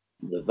the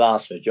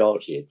vast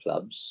majority of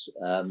clubs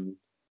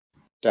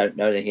don't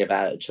know anything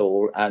about it at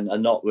all and are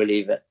not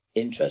really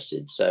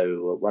interested.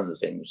 So one of the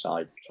things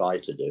I try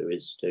to do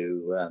is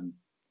to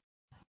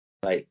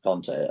make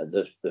contact.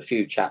 The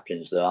few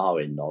chaplains that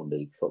are in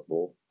non-league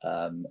football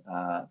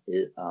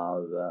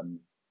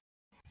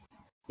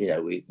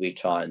we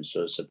try and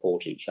sort of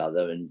support each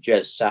other. And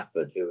Jez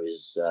Safford, who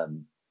is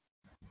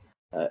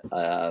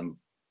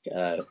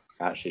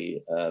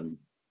actually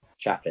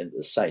chaplain at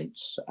the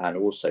Saints and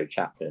also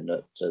chaplain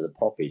at the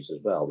Poppies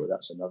as well, but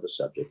that's another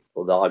subject.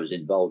 Although I was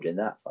involved in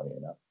that, funny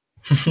enough.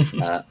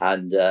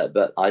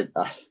 But I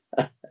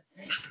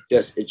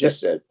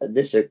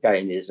this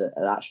again is an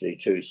actually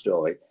true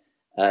story.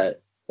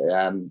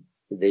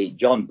 The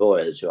John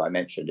Boyers, who I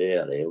mentioned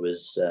earlier,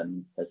 was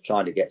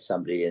trying to get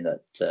somebody in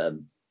at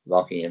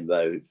Rockingham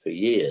Road for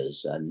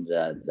years, and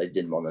they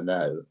didn't want to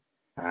know.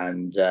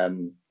 And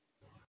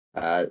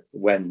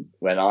when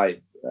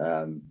I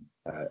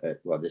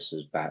this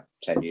was about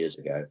 10 years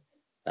ago,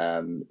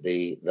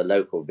 the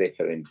local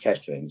vicar in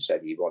Kettering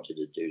said he wanted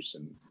to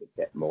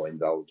get more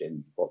involved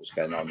in what was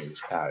going on in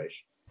his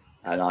parish,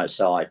 and I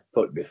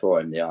put before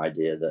him the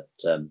idea that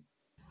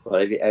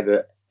have you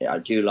ever,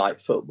 do you like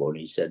football? And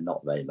he said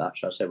not very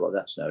much. I said, well,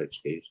 that's no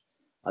excuse.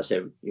 I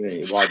said,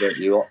 why don't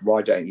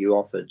you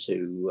offer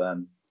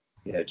to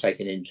take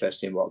an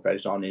interest in what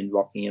goes on in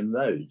Rockingham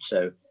Road?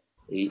 So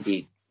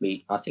he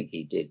I think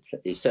he did.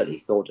 He certainly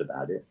thought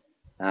about it,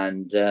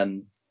 and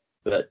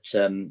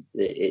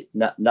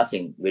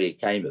nothing really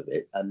came of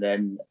it. And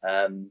then,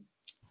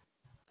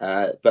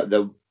 but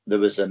there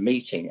was a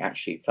meeting,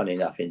 actually, funny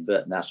enough, in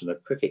Burton Atom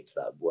Cricket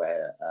Club,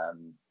 where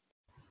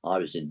I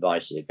was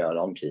invited to go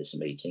along to this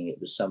meeting. It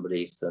was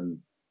somebody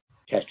from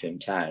Kettering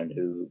Town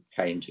who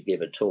came to give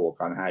a talk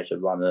on how to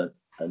run a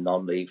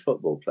non-league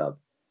football club.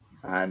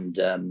 And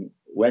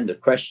when the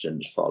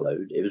questions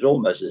followed, it was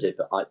almost as if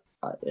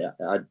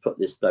I'd put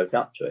this bloke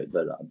up to it,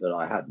 but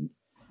I hadn't.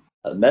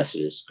 A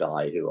Methodist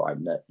guy who I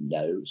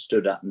know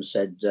stood up and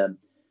said,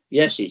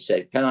 "Yes," he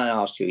said. "Can I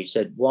ask you?" He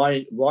said,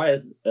 "Why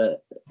have the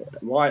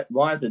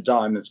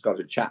Diamonds got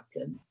a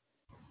chaplain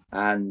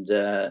and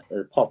the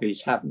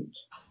Poppies haven't?"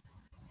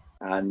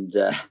 And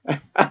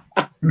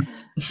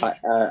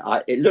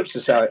it looks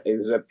as though it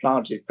was a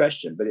planted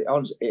question, but it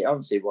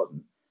honestly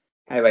wasn't.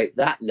 Anyway,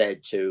 that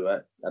led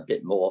to a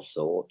bit more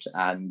thought,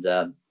 and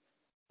an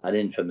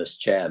infamous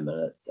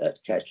chairman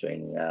at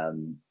Kettering,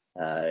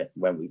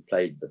 when we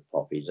played the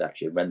Poppies,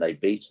 actually, when they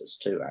beat us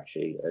too,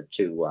 actually,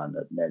 2-1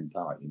 at Nen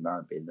Park. You might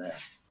have been there.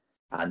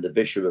 And the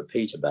Bishop of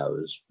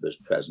Peterborough was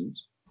present.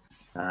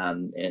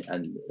 And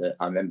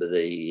I remember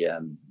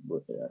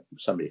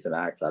somebody from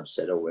our club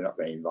said, "Oh, we're not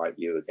going to invite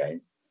you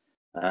again."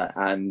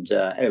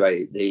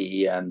 Anyway,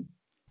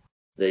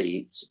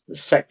 the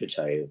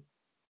secretary of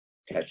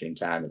Kettering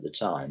Town at the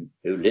time,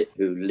 who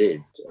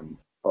lived and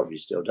probably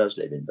still does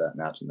live in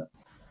Burton Atom,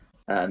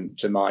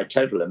 to my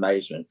total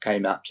amazement,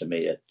 came up to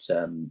me at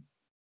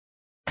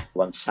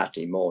one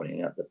Saturday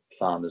morning at the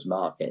farmers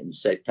market and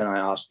said, "Can I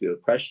ask you a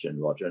question,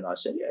 Roger?" And I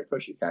said, "Yeah, of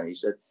course you can."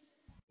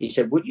 He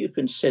said, "Would you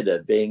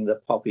consider being the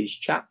Poppies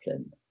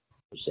chaplain?"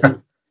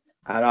 And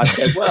I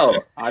said,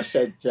 "Well," I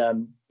said, I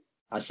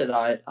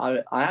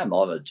am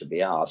honoured to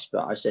be asked,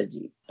 but I said,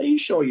 "Are you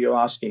sure you're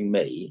asking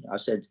me?" I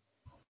said,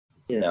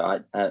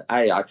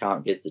 I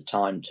can't give the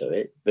time to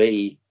it.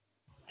 B,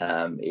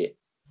 one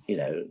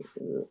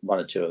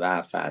or two of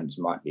our fans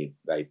might be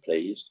very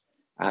pleased.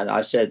 And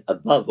I said,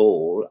 above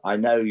all, I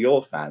know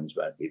your fans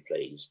won't be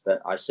pleased,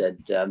 but I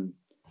said,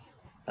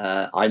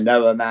 I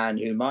know a man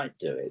who might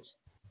do it.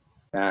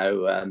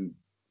 Now,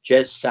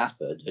 Jez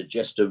Safford had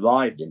just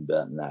arrived in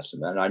Burton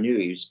Atom, and I knew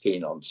he was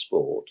keen on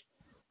sport.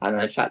 And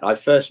in fact, I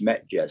first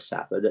met Jez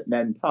Safford at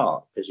Nen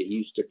Park, because he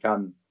used to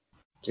come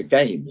to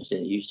games,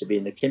 and it used to be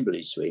in the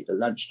Kimberley Suite at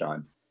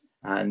lunchtime.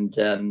 And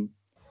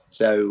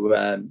so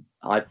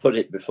I put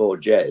it before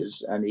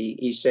Jez, and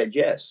he said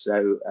yes.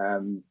 So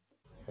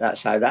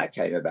that's how that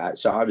came about.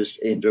 So I was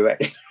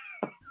indirectly.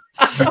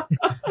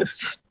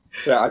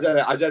 So I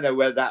don't know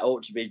whether that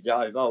ought to be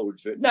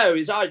divulged. No,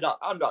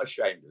 I'm not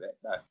ashamed of it.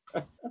 No.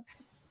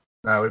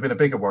 No, it would have been a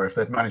bigger worry if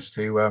they'd managed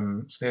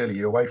to steal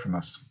you away from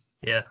us.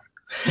 Yeah.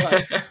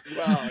 Well,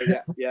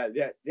 yeah.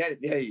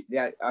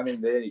 I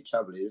mean, the only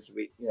trouble is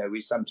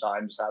we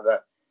sometimes have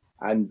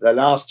and the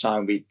last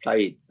time we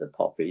played the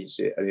Poppies,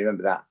 I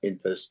remember that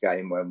infamous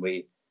game when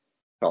we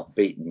got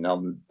beaten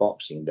on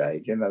Boxing Day.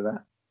 Do you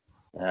remember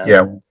that?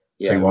 Yeah,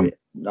 Yeah, 2-1.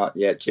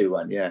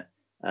 2-1. Yeah,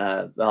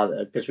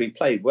 because we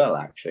played well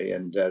actually,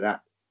 and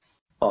that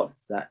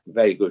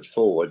very good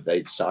forward,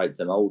 they'd side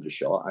them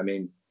Aldershot. I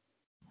mean,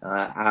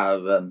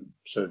 our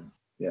sort of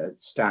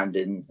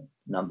stand-in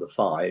number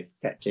 5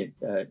 kept it,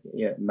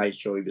 made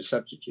sure he was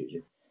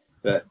substituted.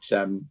 But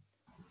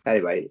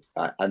anyway,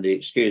 and the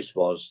excuse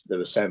was there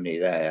were so many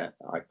there,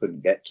 I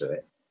couldn't get to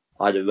it.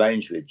 I'd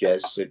arranged with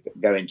Jez to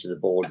go into the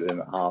boardroom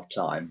at half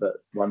time,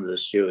 but one of the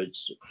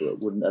stewards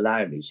wouldn't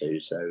allow me to.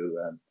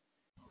 So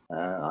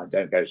I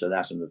don't go to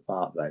Latimer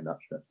Park very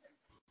much. But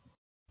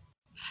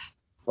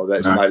although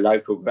it's my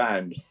local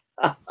ground.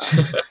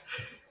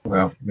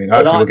 Well, I mean,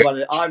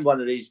 I'm one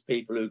of these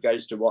people who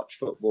goes to watch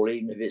football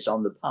even if it's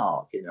on the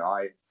park.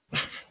 I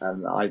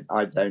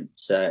don't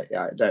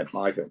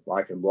mind.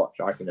 I can watch.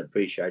 I can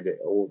appreciate it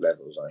at all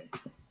levels. I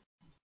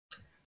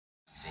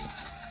think.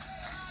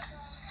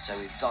 So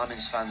with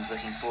Diamonds fans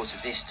looking forward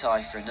to this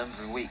tie for a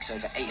number of weeks,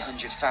 over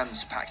 800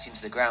 fans packed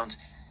into the ground,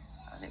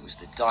 and it was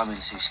the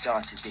Diamonds who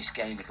started this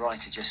game right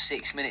at just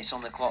 6 minutes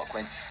on the clock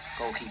when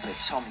goalkeeper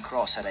Tom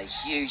Cross had a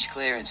huge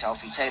clearance.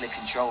 Alfie Taylor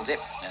controlled it,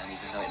 and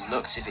even though it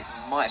looked as if it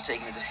might have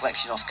taken a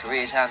deflection off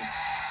Career's hand,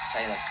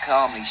 Taylor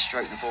calmly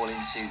stroked the ball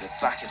into the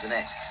back of the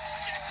net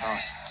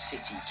past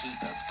City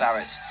keeper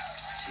Barrett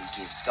to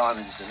give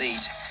Diamonds the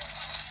lead,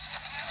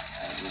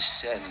 and it was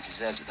certainly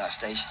deserved at that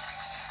stage.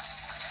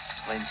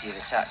 Plenty of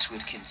attacks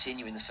would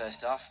continue in the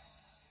first half,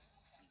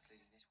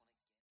 including this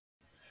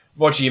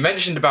one. Roger, you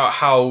mentioned about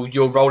how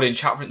your role in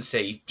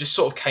chaplaincy just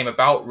sort of came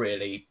about,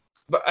 really.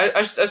 But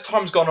as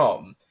time's gone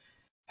on,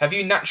 have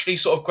you naturally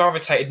sort of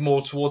gravitated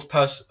more towards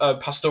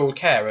pastoral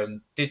care?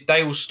 And did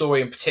Dale's story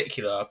in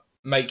particular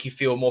make you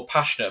feel more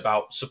passionate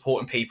about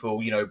supporting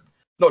people,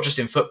 not just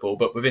in football,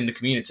 but within the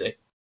community?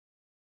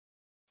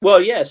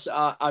 Well, yes.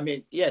 I've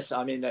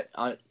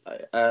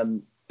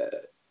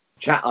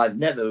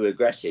never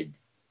regretted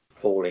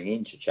falling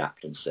into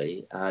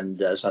chaplaincy,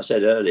 and as I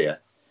said earlier,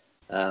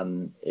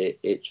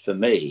 it's for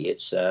me.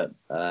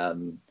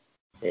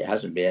 It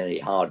hasn't been any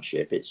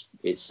hardship.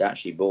 It's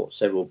actually brought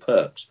several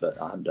perks, but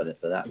I haven't done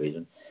it for that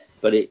reason.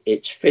 But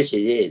it's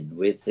fitted in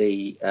with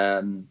the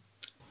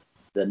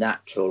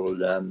natural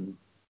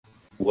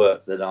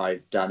work that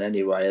I've done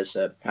anyway as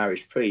a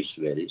parish priest,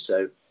 really.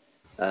 So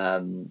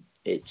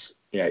it's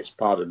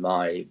part of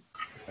my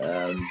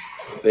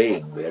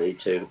being, really,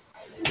 to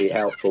be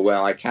helpful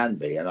where I can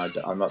be, and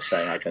I'm not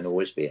saying I can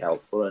always be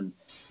helpful, and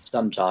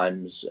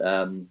sometimes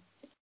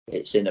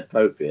it's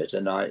inappropriate.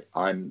 And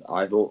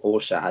I've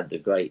also had the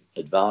great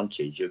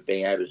advantage of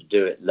being able to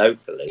do it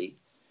locally,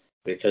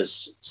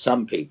 because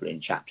some people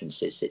in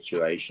chaplaincy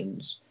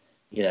situations,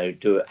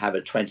 do have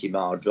a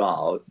 20-mile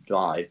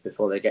drive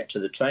before they get to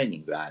the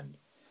training ground,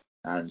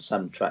 and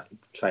some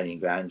training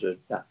grounds are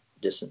that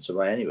distance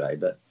away anyway.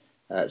 But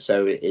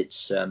so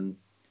it's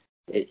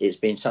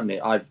been something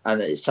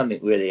it's something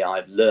really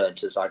I've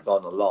learned as I've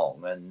gone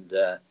along, and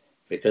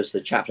because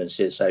the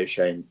Chaplaincy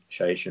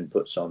Association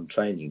puts on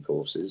training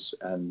courses,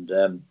 and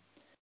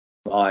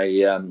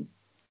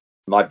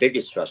my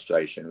biggest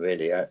frustration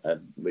really,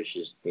 which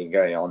has been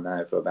going on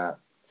now for about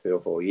 3 or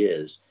 4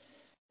 years,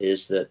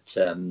 is that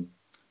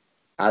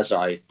as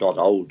I got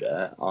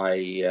older,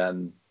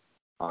 I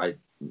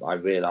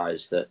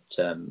realised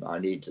that I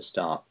need to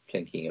start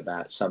thinking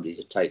about somebody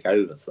to take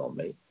over from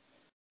me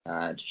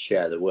and to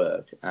share the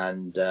work.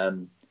 And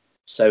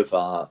so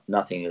far,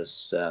 nothing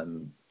has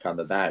come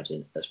about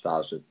as far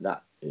as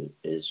that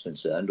is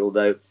concerned,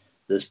 although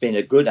there's been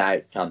a good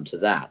outcome to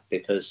that,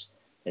 because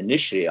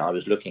initially I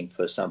was looking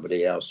for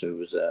somebody else who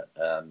was a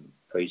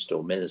priest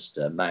or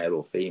minister, male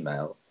or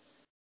female,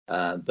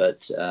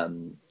 but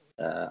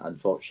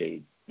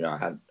unfortunately, I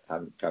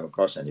haven't come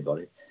across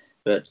anybody.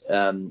 But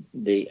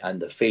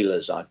the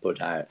feelers I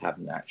put out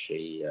haven't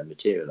actually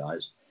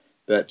materialised.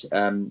 But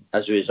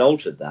as a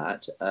result of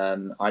that,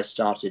 I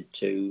started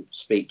to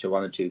speak to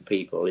 1 or 2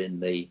 people in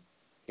the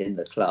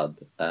club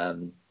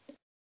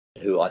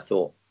who I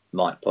thought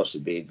might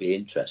possibly be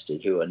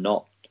interested, who are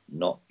not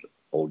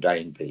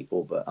ordained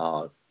people, but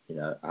are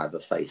have a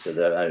faith of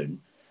their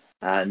own,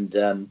 and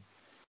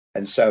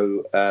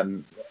so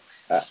and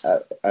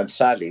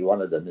sadly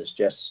one of them has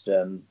just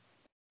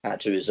had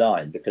to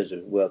resign because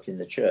of work in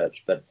the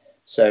church. But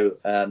so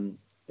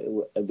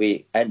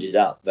we ended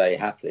up very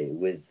happily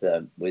with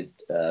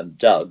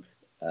Doug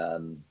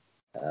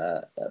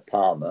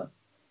Palmer,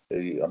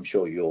 who I'm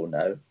sure you all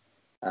know,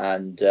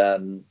 and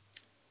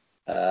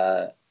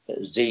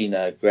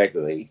Zena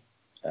Gregory,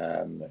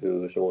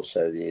 who is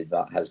also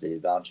has the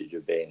advantage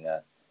of being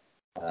a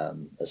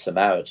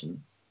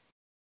Samaritan,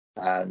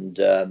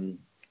 and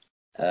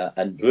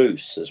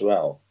Bruce as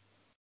well,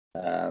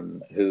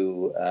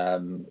 who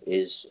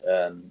is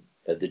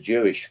of the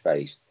Jewish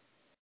faith.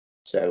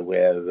 So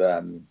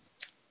we're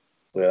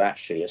we're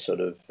actually a sort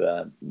of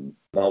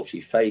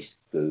multi-faith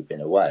group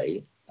in a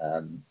way,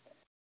 and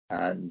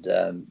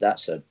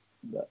that's an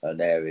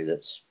area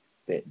that's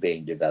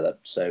being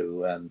developed.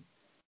 So,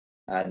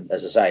 and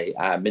as I say,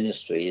 our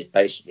ministry is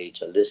basically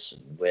to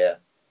listen. We're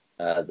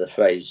the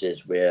phrase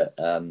is we're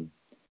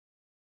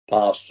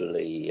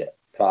pastorally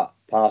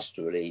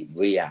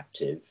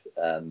reactive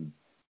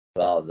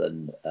rather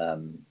than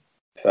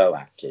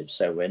proactive.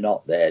 So we're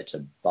not there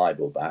to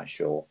Bible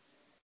bash or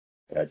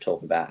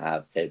talk about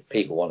how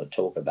people want to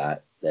talk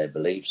about their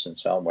beliefs and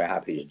so on. We're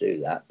happy to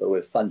do that, but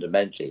we're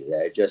fundamentally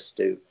there just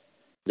to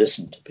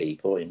listen to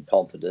people in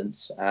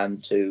confidence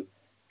and to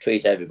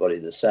treat everybody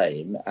the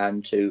same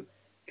and to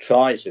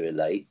try to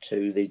relate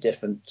to the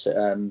different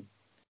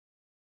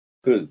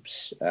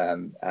groups.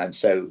 And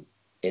so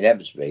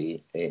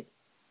inevitably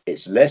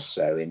it's less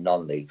so in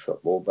non-league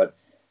football, but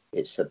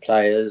it's the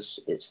players,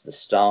 it's the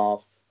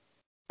staff,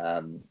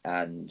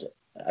 and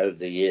over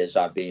the years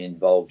I've been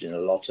involved in a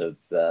lot of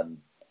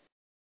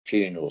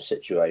funeral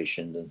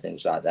situations and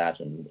things like that,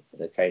 and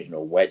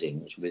occasional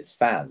weddings with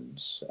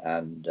fans.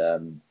 And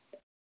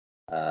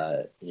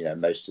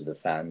most of the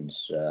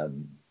fans,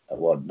 I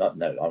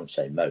won't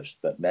say most,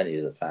 but many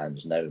of the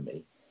fans know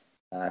me.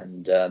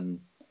 And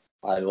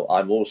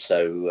I'm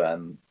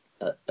also,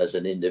 as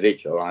an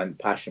individual, I'm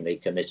passionately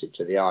committed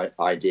to the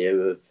idea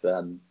of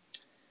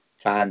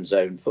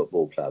fans-owned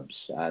football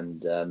clubs.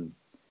 And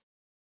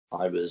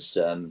I was,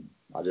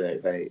 I don't know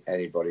if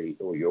anybody,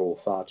 or you're all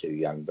far too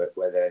young, but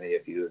whether any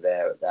of you were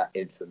there at that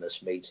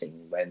infamous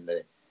meeting when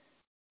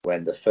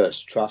the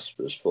first trust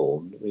was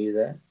formed. Were you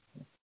there?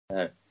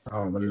 No.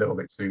 Oh, I'm a little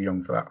bit too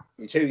young for that.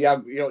 You're too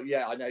young.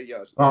 Yeah, I know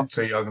you're. I'm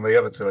too young, and the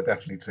other two are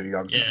definitely too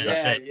young.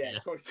 Yeah,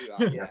 of course you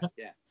are.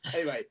 Yeah.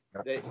 Anyway,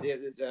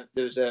 there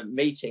was a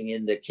meeting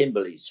in the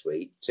Kimberley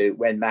Suite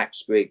when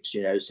Max Griggs,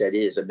 said,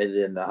 "Here's $1.5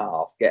 million.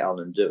 Get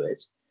on and do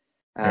it."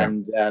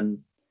 And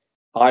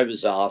I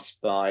was asked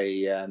by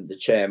the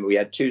chairman. We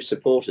had 2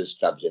 supporters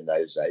clubs in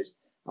those days.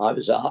 I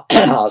was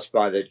asked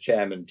by the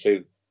chairman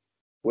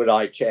would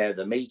I chair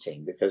the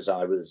meeting, because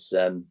I was.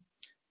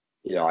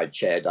 I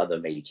chaired other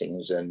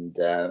meetings, and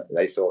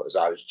they thought as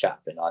I was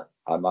chaplain,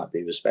 I might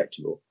be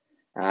respectable.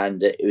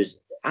 And it was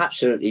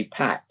absolutely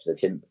packed,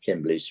 the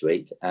Kimberley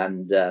Suite.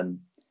 And there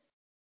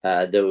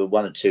were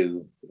 1 or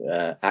 2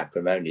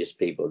 acrimonious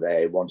people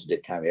there who wanted to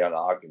carry on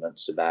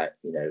arguments about,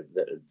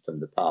 from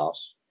the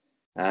past.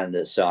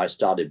 And so I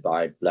started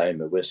by blowing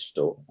my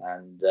whistle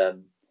and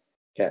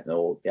tried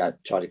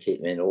to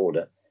keep them in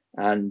order.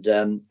 And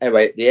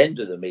anyway, at the end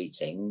of the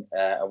meeting,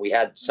 we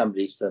had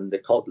somebody from the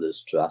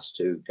Codlers Trust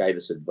who gave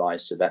us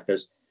advice about,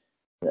 because,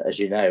 as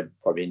you know,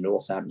 probably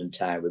Northampton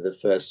Town were the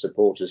first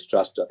supporters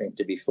trust, I think,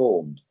 to be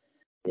formed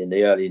in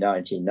the early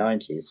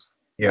 1990s.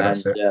 Yeah,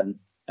 that's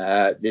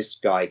it. This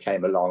guy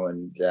came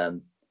along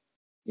and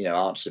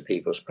answered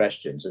people's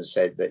questions and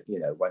said that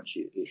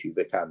if you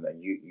become,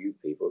 and you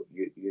people,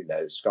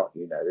 Scott,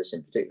 this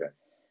in particular,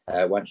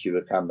 once you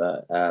become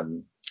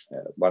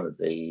one of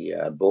the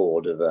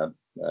board of a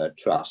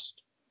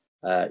trust,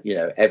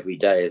 every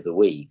day of the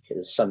week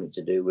is something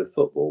to do with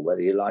football,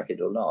 whether you like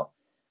it or not.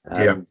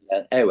 And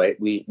anyway,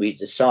 we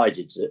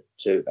decided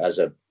to, as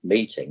a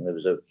meeting, there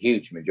was a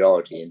huge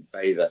majority in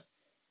favour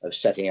of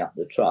setting up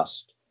the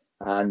trust.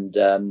 And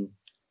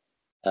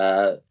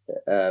one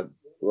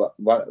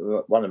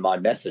of my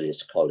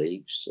Methodist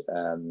colleagues,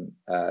 who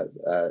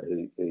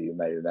you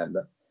may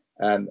remember,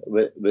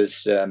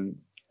 was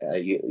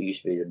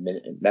used to be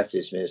the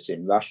Methodist minister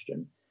in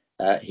Rushden.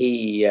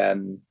 He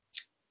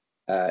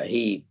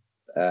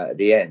at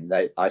the end,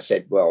 I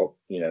said, well,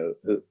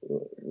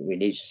 we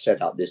need to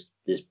set up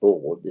this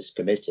board, this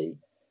committee,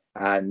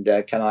 and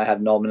can I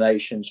have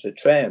nominations for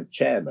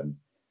chairman?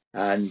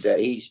 And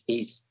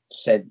he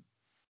said,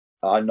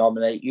 I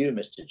nominate you,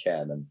 Mr.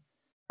 Chairman.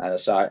 And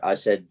so I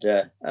said,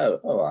 oh,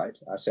 all right.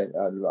 I said,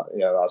 I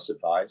was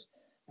surprised,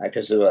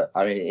 because there were,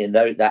 in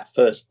that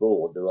first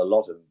board, there were a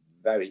lot of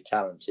very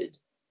talented,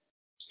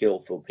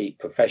 skillful,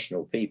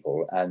 professional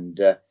people. And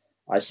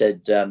I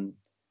said,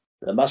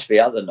 there must be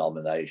other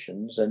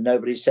nominations, and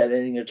nobody said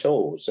anything at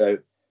all. So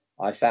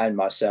I found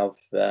myself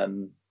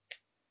the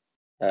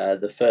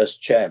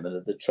first chairman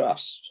of the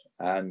trust,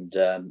 and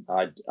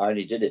I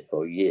only did it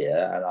for a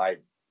year, and I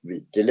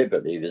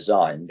deliberately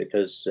resigned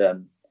because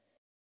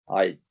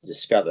I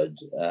discovered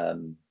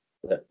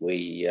that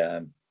we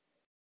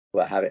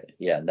were having,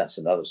 and that's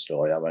another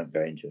story I won't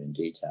go into in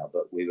detail,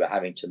 but we were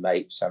having to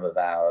make some of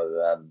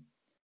our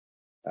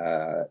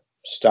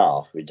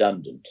staff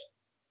redundant.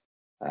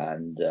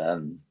 And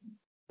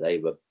they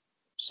were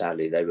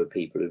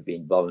people who'd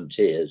been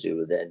volunteers who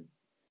were then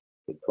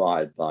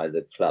required by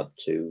the club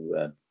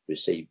to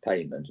receive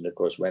payment. And of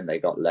course, when they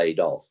got laid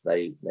off,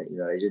 they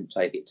didn't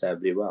take it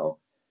terribly well.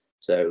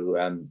 So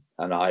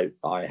and I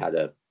had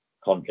a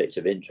conflict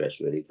of interest,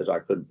 really, because I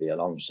couldn't be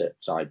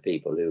alongside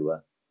people who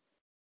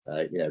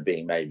were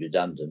being made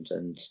redundant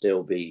and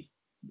still be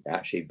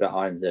actually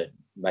behind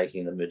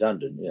making them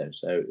redundant.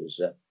 So it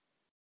was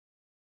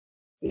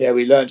Yeah,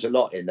 we learned a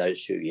lot in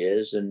those 2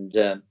 years. And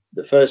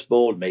the first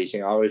board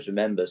meeting, I always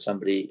remember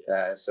somebody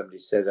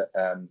said,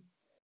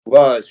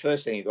 well, it's the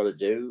first thing you've got to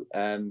do.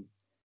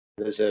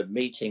 There's a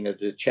meeting of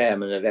the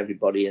chairman of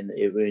everybody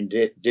we're in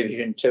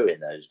Division 2 in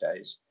those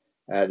days.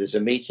 There's a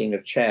meeting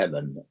of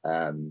chairman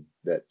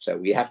that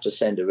we have to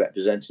send a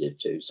representative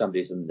to,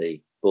 somebody from the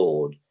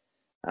board.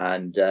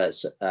 And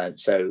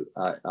so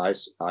I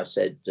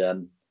said,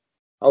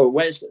 oh,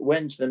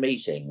 when's the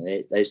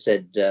meeting? They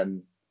said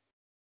 9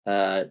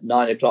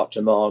 o'clock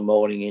tomorrow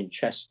morning in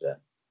Chester.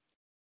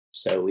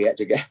 So we had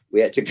to go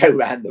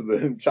around the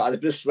room trying to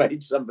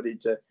persuade somebody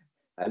to,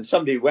 and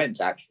somebody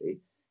went actually.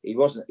 He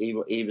wasn't. He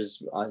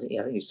was. I think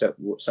he said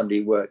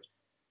somebody worked.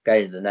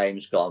 Again, the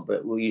name's gone,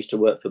 but we used to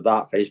work for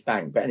Barclays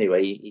Bank. But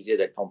anyway, he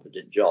did a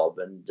competent job,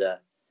 and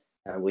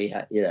we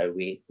had,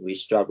 we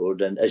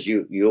struggled. And as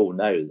you all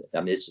know,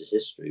 I mean, this is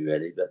history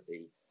really. But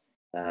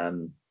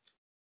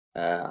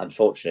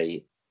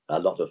unfortunately, a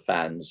lot of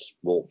fans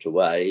walked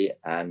away,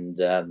 and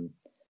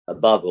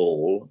above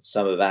all,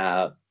 some of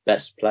our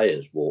best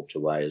players walked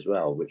away as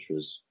well, which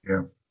was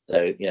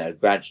so.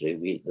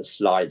 Gradually the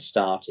slide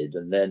started,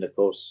 and then of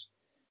course.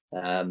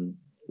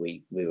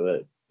 We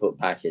were put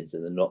back into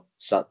the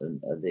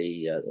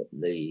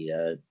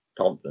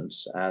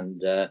conference,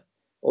 and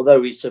although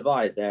we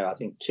survived there, I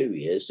think 2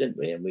 years, didn't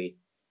we? And we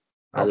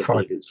had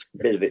a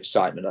bit of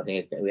excitement. I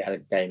think we had a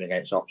game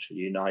against Oxford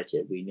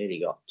United. We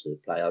nearly got to the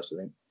playoffs, I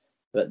think,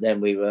 but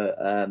then we were.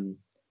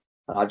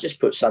 I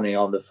just put something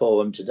on the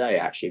forum today,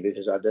 actually,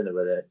 because I don't know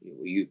whether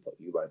you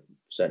won't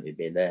certainly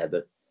been there,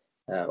 but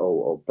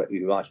but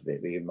you might have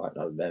been, you might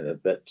not remember,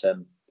 but.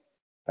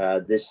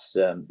 This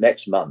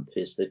next month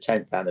is the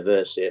 10th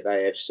anniversary of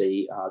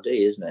AFC RD,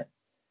 isn't it?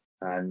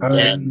 And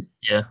there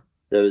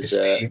was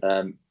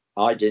the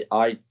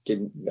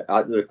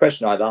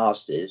question I've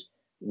asked is,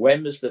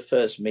 when was the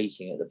first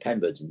meeting at the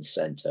Pemberton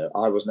Centre?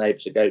 I wasn't able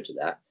to go to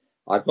that.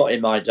 I've got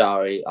in my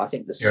diary, I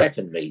think the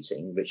second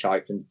meeting, which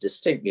I can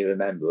distinctly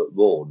remember at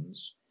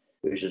Warnes,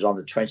 which was on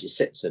the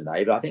 26th of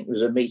May, but I think there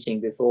was a meeting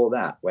before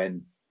that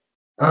when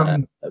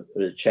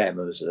the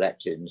chairman was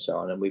elected and so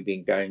on, and we've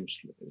been going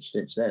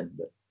since then.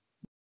 But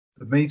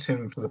the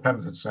meeting for the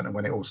Pemberton Centre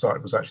when it all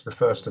started was actually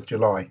the 1st of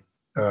July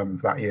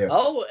that year.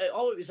 Oh,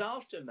 it was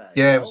after May.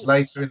 Yeah, it was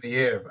later in the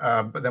year,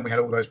 but then we had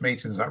all those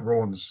meetings at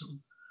Rawn's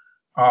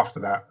after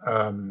that,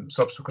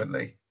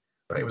 subsequently.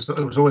 But it was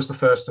always the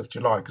 1st of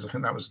July, because I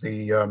think that was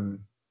the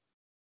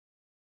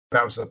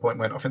point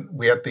when I think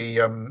we had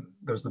there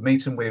was the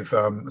meeting with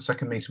the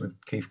second meeting with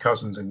Keith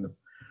Cousins in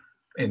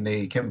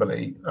the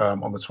Kimberley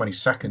on the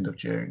 22nd of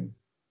June,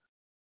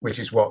 which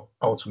is what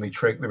ultimately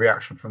triggered the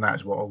reaction from that,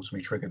 is what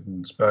ultimately triggered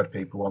and spurred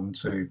people on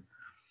to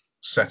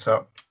set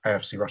up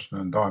AFC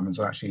Rushden and Diamonds,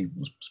 and actually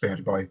was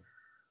spearheaded by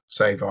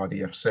Save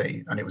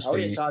RDFC. And it was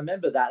yes, I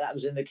remember that. That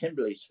was in the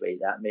Kimberley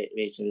Suite, that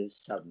meeting with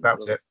Southern. That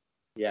was it.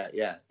 Yeah.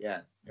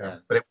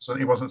 But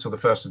it wasn't until the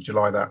 1st of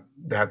July that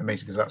they had the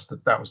meeting, because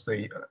that was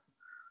the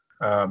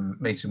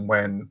meeting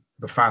when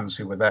the fans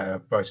who were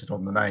there voted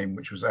on the name,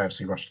 which was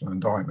AFC Rushden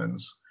and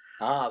Diamonds.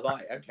 Ah,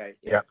 right, okay,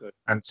 yeah, good.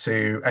 And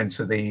to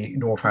enter the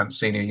Northants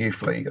Senior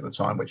Youth League at the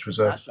time, which was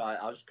that's right.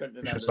 I couldn't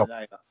remember the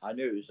name. I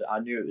knew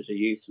it was a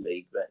youth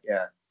league, but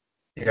yeah.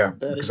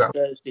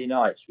 Thursday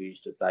nights we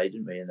used to play,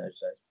 didn't we, in those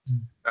days?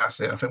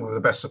 That's it. I think we were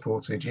the best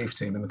supported youth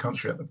team in the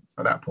country at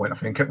that point. I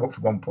think at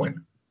one point.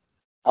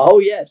 Oh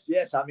yes.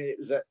 I mean, it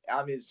was.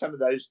 Some of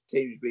those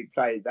teams we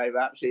played, they were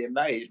absolutely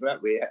amazed,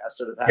 weren't we? I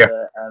sort of had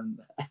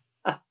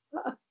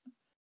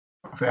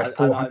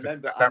I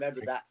remember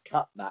that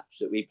cup match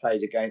that we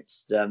played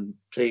against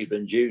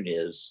Cleveland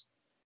Juniors.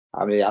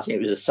 I mean, I think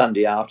it was a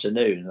Sunday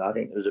afternoon, and I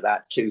think there was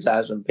about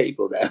 2,000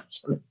 people there.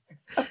 It's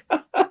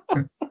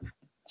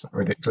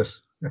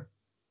ridiculous.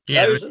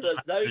 Those are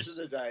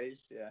the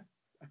days. Yeah.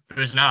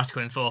 There was an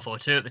article in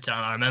 442 at the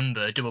time. I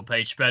remember, a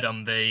double-page spread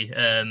on the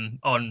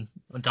on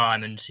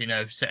Diamonds,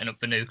 setting up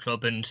the new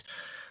club, and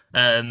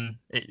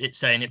it's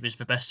saying it was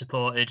the best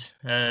supported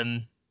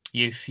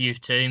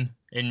youth team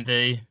in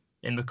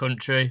the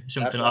country,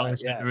 something like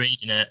that. I was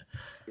reading it.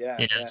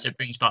 So it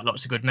brings back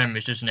lots of good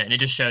memories, doesn't it? And it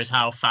just shows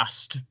how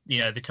fast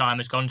the time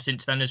has gone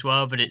since then as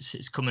well. But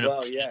it's coming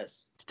up to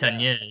 10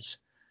 years.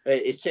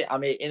 I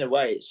mean, in a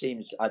way, it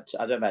seems. I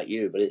don't know about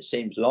you, but it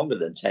seems longer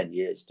than 10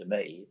 years to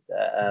me.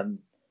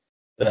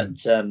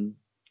 It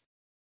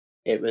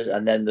was,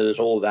 and then there was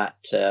all that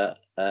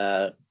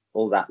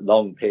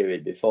long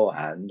period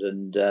beforehand.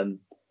 And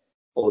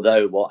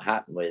although what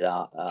happened with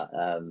our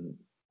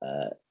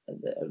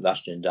the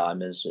Rushden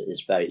Diamonds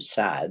is very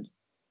sad,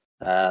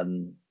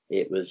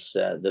 it was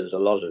there was a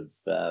lot of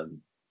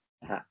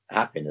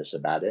happiness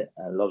about it,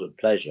 and a lot of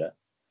pleasure.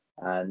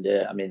 And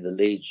I mean, the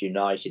Leeds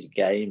United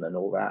game and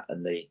all that,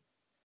 and the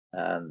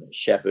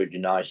Sheffield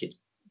United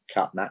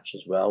Cup match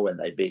as well when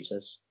they beat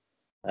us.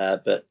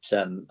 But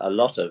a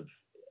lot of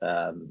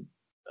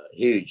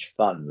huge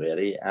fun,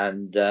 really,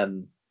 and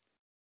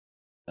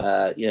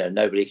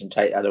nobody can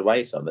take that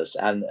away from us.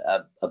 And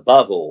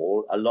above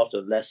all, a lot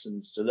of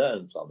lessons to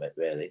learn from it,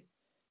 really.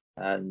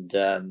 And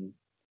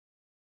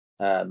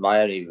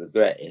my only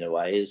regret, in a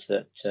way, is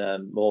that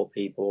more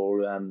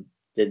people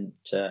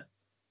didn't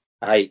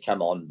A,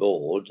 come on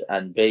board,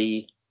 and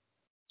B,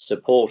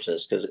 support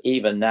us. Because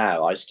even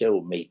now, I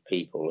still meet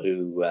people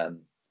who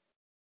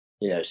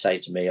say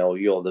to me, "Oh,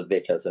 you're the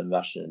vicar from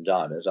Rushden and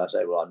Diamonds." I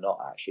say, "Well, I'm not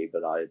actually,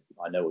 but I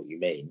know what you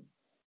mean."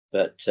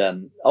 But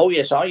oh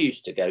yes, I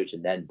used to go to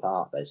Nen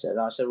Park. They said.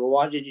 I said, "Well,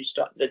 why did you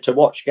start to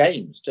watch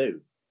games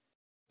too?"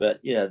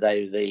 But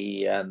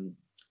the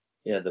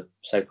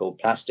so-called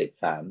plastic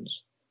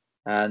fans,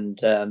 and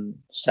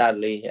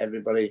sadly,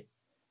 everybody.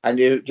 And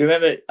do you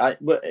remember?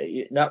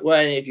 Were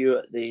any of you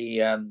at the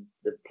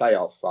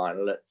playoff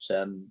final at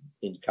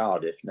in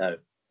Cardiff? No,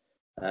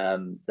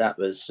 that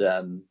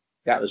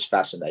was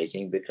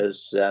fascinating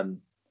because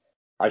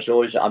I should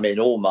always. I mean,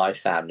 all my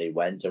family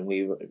went, and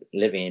we were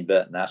living in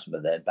Burton Asthma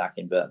then, back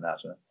in Burton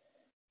Asthma.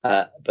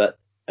 But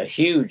a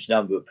huge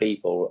number of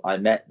people I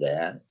met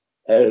there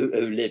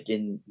who lived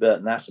in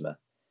Burton Asthma,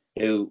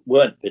 who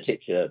weren't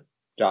particular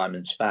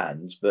Diamonds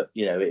fans, but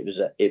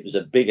it was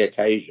a big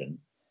occasion.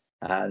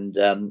 And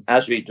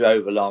as we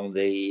drove along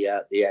the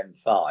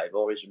M5, I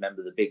always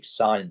remember the big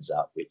signs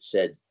up which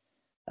said,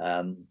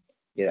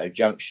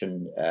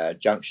 Junction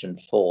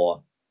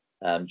 4,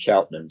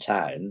 Cheltenham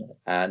Town,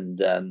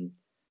 and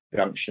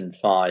Junction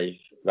 5,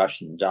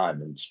 Rushden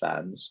Diamonds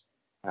fans.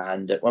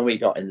 And when we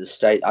got in the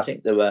state, I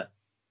think there were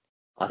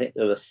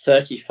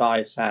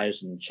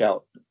 35,000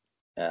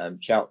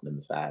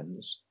 Cheltenham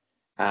fans,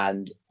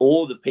 and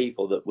all the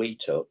people that we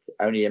took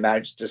only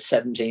amounted to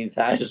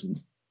 17,000,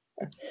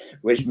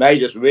 which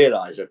made us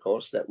realise, of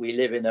course, that we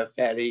live in a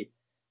fairly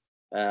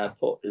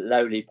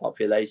lowly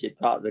populated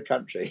part of the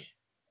country.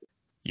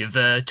 You've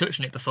touched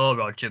on it before,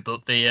 Roger,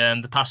 but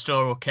the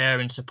pastoral care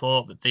and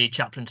support that the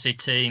chaplaincy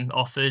team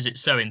offers,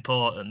 it's so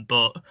important.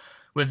 But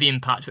with the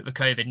impact that the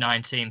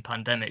COVID-19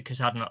 pandemic has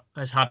had on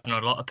a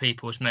lot of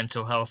people's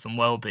mental health and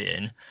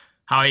well-being,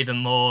 how even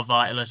more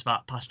vital has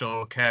that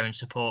pastoral care and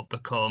support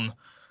become?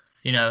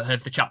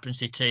 Have the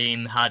chaplaincy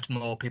team had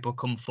more people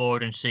come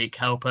forward and seek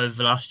help over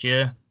the last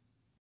year?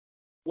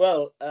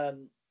 Well,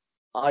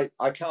 I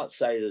can't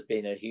say there's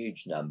been a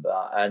huge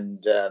number,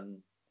 and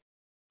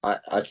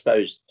I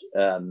suppose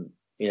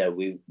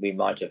we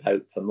might have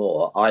hoped for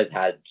more. I've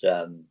had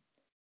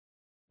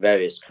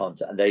various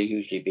contact, and they've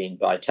usually been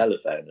by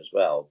telephone as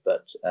well.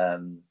 But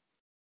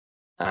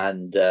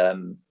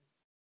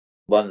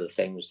one of the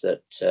things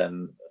that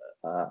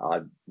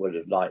I would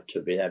have liked to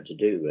have been able to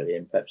do, really,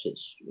 and perhaps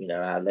it's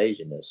our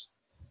laziness.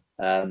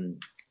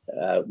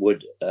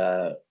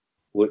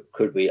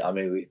 Could we? I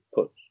mean,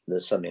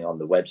 there's something on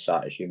the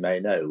website, as you may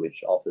know,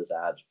 which offers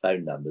our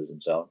phone numbers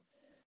and so on.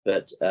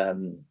 But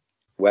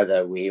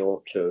whether we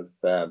ought to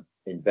have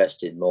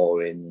invested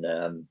more in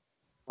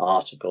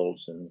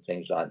articles and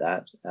things like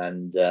that,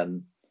 and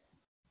the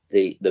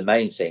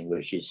main thing,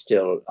 which is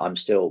I'm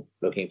still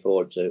looking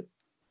forward to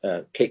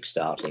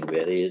kickstarting,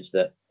 really, is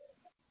that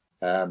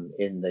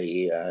in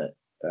the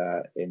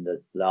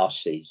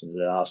last season,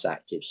 the last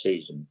active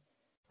season,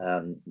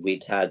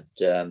 we'd had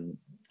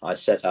I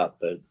set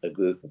up a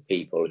group of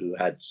people who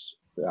had,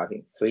 I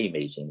think, 3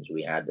 meetings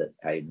we had at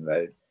Hayden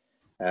Road,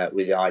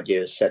 with the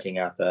idea of setting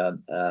up a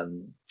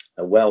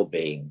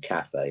well-being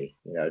cafe,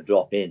 one of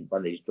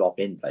these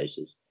drop-in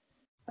places.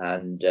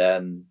 And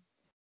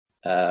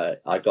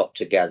I got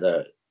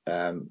together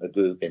a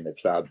group in the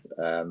club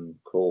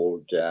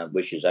called,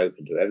 which is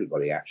open to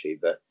everybody actually,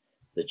 but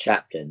the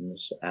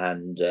chaplains,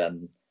 and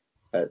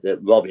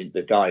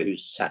the guy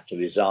who's had to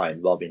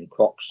resign, Robin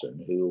Croxon,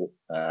 who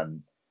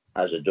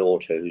has a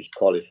daughter who's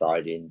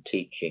qualified in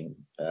teaching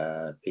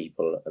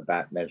people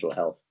about mental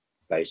health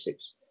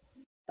basics.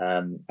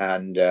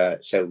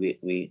 So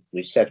we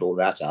set all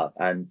that up,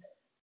 and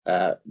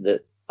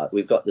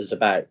there's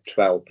about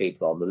 12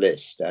 people on the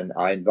list, and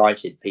I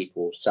invited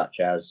people such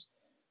as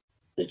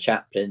the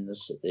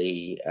chaplains,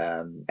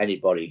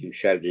 anybody who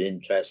showed an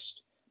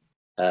interest,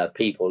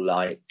 people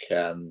like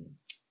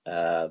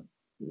the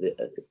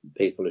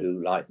people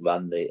who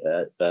run the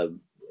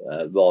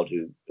Rod,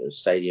 who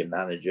stadium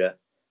manager,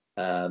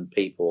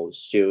 people,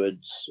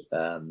 stewards,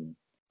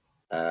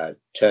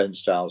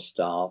 turnstile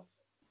staff,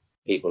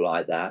 people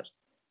like that.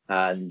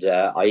 And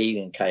I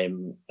even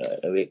came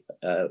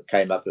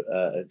up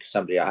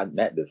somebody I hadn't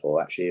met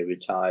before, actually, a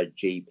retired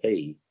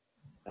GP.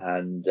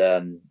 And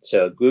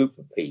so a group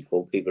of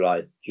people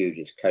like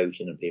Judith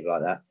Coaten and people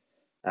like that.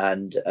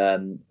 And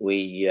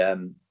we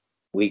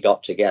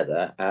got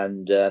together,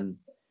 and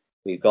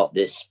we've got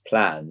this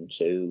plan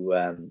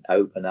to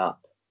open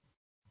up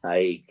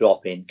a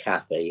drop-in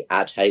cafe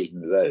at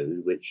Hayden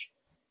Road, which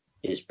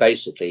is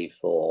basically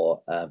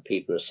for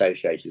people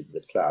associated with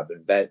the club.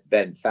 And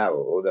Ben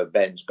Farrell, although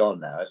Ben's gone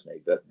now, hasn't he?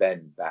 But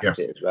Ben backed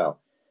it as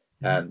well.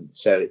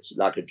 So it's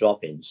like a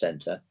drop-in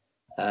centre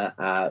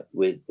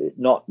with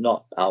not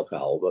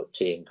alcohol, but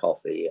tea and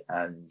coffee,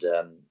 and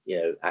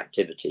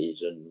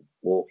activities and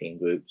walking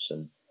groups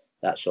and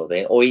that sort of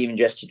thing, or even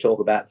just to talk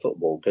about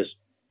football, because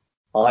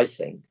I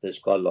think there's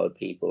quite a lot of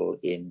people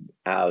in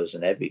ours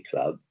and every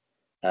club,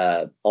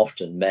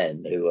 often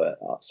men who are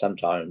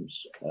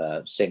sometimes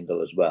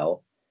single as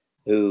well,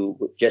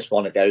 who just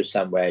want to go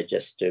somewhere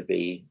just to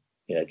be,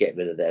 get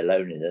rid of their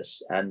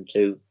loneliness and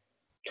to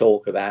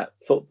talk about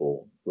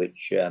football,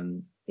 which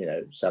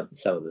some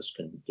of us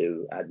can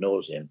do ad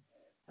nauseum,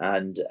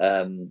 and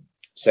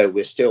so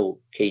we're still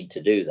keen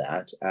to do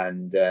that.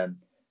 And the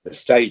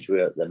stage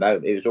we're at the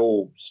moment, it was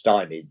all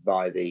stymied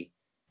by the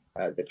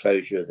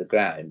closure of the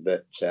ground,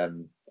 but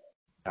and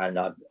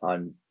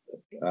I'm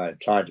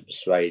trying to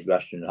persuade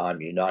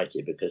Rushdenheim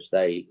United because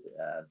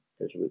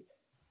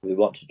we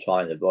want to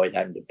try and avoid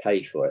having to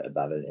pay for it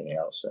above anything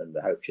else, and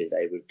hopefully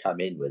they would come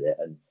in with it.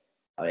 And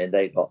I mean,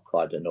 they've got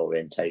quite an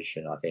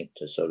orientation, I think,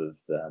 to sort of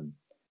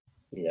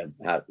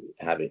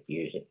have it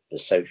used for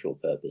social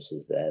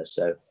purposes there.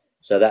 So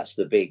that's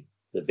the big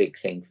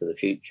thing for the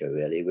future,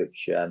 really,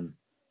 which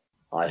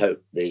I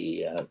hope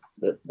the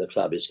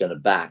club is going to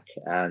back,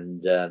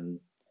 and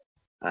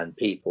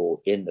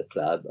people in the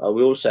club.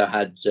 We also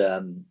had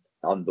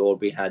on board.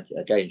 We had,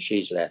 again,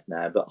 she's left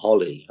now, but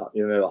Holly.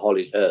 You remember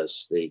Holly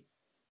Hurst, the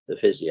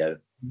physio,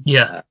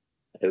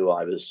 who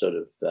I was sort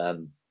of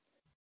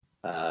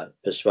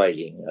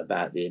persuading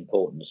about the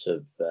importance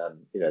of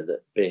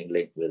that being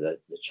linked with the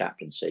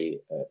chaplaincy.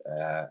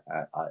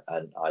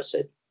 And I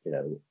said,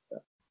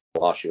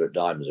 whilst you're at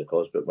Diamonds, of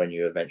course, but when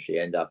you eventually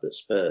end up at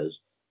Spurs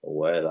or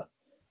wherever,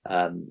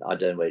 I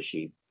don't know where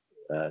she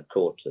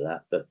caught to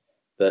that, but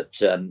that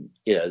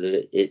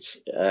it's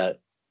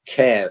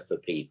care for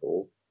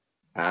people,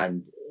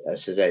 and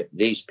so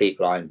these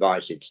people I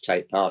invited to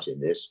take part in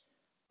this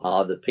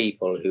are the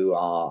people who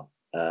are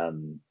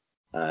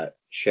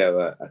show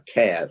a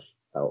care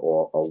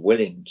or are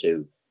willing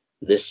to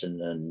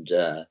listen and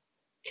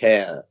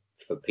care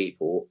for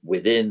people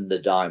within the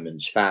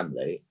Diamonds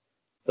family,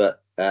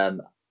 but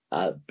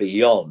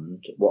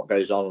beyond what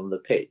goes on the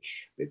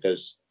pitch,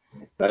 because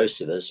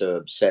most of us are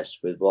obsessed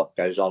with what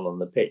goes on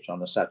the pitch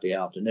on a Saturday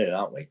afternoon,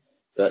 aren't we?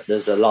 But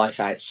there's a life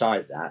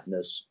outside that, and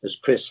as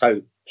Chris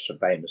Hope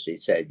famously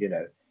said,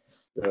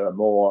 there are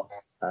more.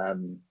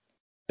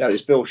 No,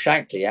 it's Bill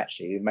Shankly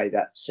actually who made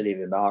that silly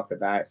remark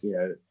about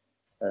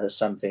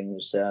some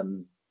things.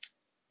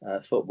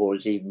 Football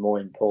is even more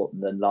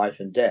important than life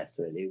and death,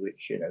 really,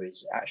 which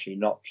is actually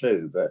not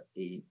true. But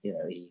he's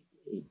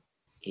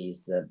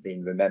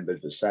been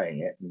remembered for saying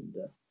it. And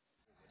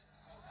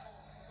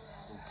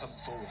pumped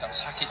forward. That was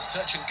Hackett's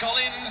touch, and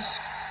Collins.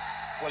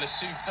 Well, a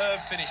superb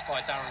finish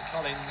by Darren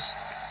Collins,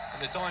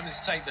 and the Diamonds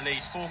take the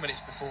lead 4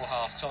 minutes before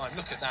half time.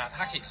 Look at that,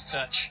 Hackett's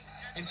touch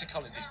into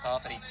Collins'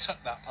 path, and he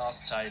tucked that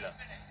past Taylor.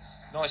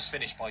 Nice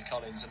finish by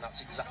Collins, and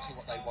that's exactly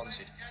what they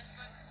wanted.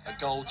 A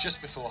goal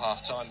just before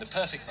half time, the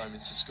perfect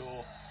moment to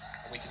score,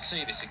 and we can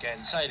see this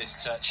again. Taylor's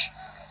touch,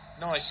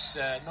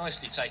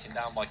 nicely taken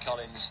down by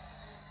Collins,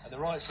 and the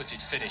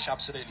right-footed finish,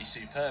 absolutely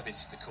superb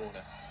into the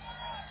corner.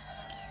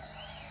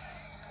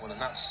 Well, and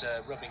that's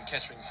rubbing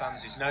Kettering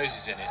fans'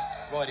 noses in it,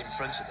 right in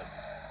front of them.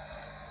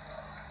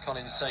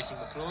 Collins taking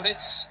the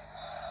plaudits,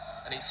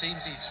 and it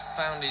seems he's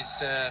found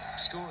his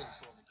scoring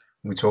form.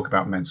 We talk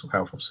about mental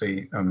health,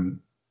 obviously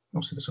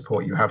the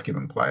support you have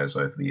given players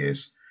over the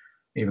years,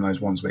 even those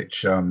ones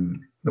which the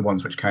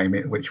ones which came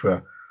in, which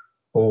were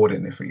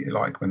boarding, if you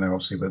like, when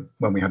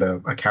we had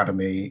an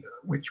academy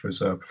which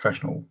was a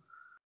professional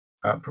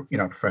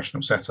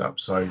professional setup.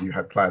 So you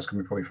had players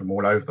coming probably from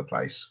all over the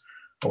place,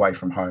 away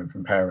from home,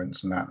 from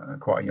parents, and that at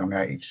quite a young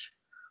age.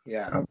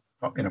 Yeah.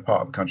 In a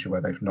part of the country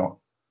where they've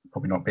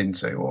probably not been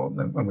to,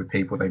 and with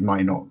people they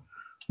might not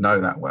know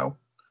that well.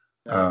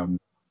 No.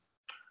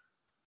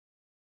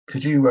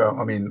 Could you?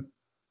 I mean,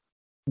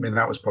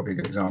 that was probably a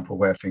good example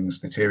where things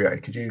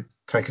deteriorated. Could you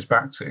take us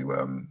back to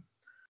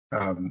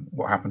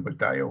what happened with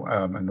Dale,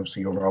 and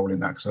obviously your role in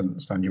that? Because I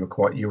understand you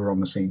were on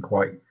the scene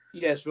quite.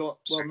 Yes. Well,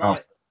 my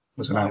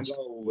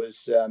role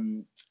was.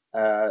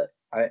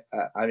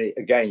 I mean,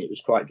 again, it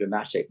was quite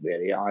dramatic,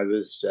 really. I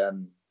was.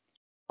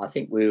 I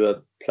think we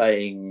were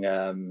playing.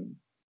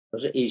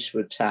 Was it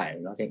Eastwood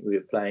Town? I think we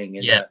were playing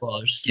in. Yeah, it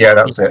was. Yeah,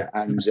 that was it.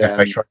 And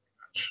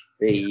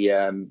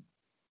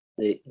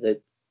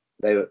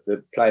the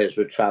players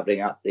were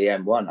travelling up the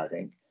M1, I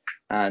think,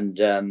 and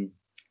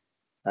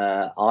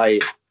I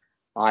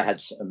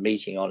had a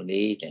meeting on in the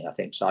evening, I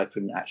think, so I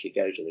couldn't actually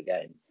go to the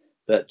game.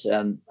 But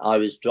I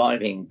was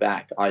driving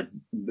back. I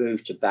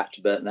moved back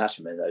to Burton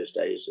Atom in those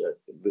days,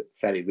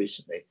 fairly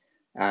recently,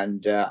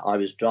 and I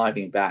was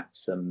driving back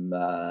from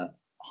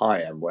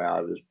Higham, where I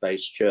was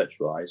based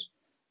church-wise,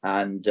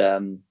 and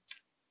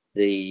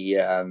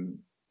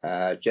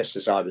just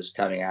as I was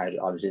coming out,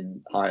 I was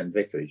in Higham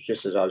Vicarage.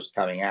 Just as I was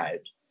coming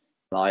out,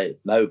 my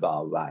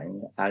mobile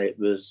rang, and it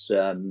was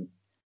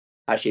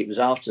actually it was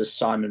after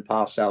Simon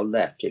Parcell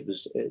left. It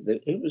was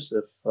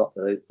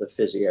the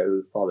physio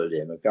who followed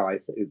him, a guy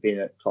who'd been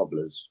at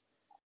Cobblers.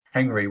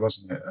 Henry,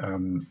 wasn't it? I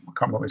can't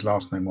remember what his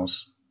last name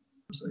was.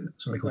 Was it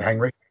something called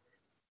Henry?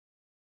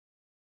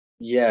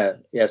 Yeah.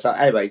 So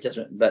anyway, it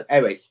doesn't. But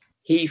anyway,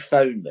 he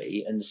phoned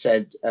me and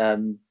said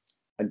and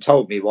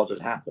told me what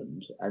had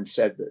happened, and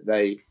said that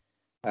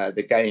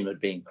the game had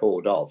been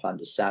called off,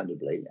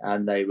 understandably,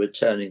 and they were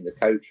turning the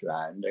coach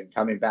around and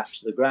coming back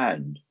to the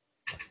ground.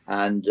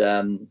 And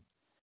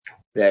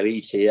their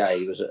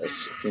ETA was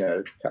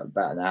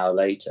about an hour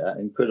later,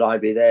 and could I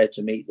be there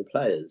to meet the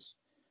players?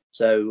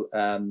 So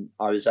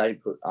I was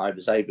able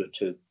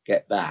to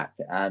get back,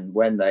 and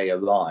when they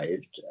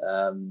arrived,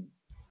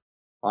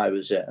 I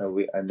was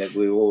we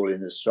were all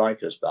in the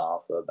strikers'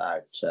 bar for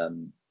about a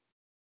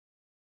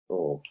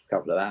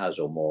couple of hours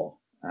or more,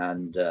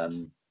 and I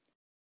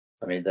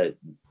mean the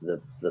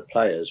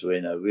players were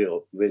in a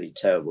really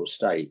terrible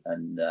state,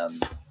 and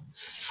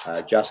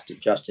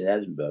Justin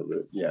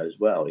Edinburgh, as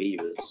well. He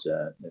was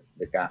the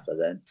gaffer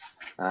then,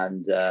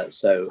 and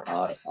so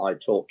I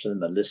talked to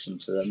them and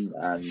listened to them,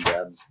 and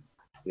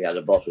we had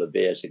a bottle of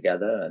beer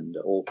together, and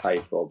all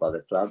paid for by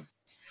the club,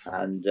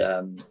 and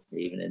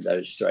even in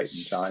those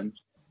straitened times,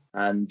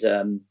 and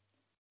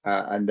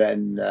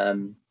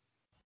then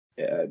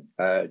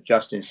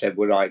Justin said,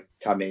 "Would I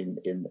come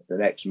in the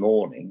next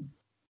morning?"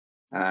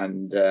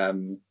 And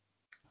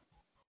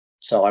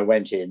so I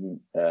went in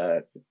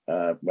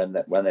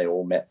when they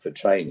all met for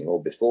training,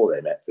 or before they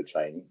met for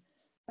training,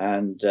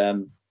 and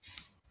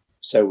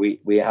so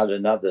we had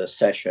another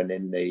session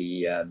in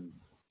the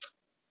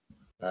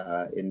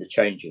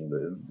changing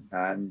room,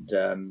 and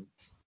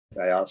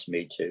they asked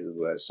me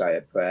to say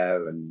a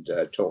prayer and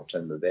talk to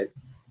them a bit,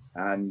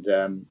 and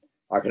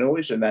I can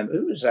always remember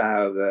who was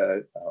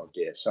our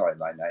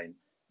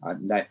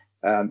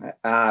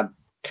our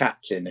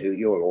captain, who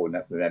you'll all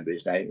remember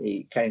his name.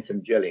 He came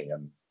from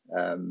Gillingham.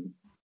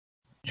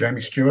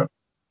 Jamie Stewart.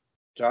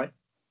 Sorry?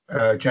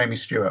 Jamie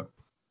Stewart.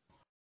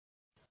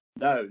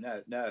 No.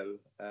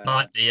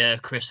 Might be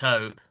Chris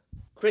Hope.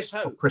 Chris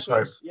Hope. Chris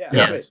Hope.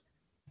 Yeah. Chris.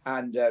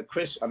 And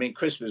Chris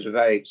was a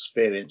very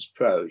experienced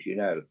pro,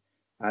 and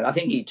I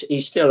think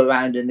he's still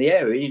around in the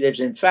area. He lives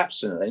in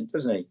Fapson, I think,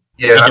 doesn't he?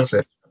 Yeah, that's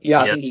it.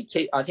 Yeah,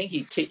 I think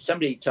he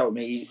somebody told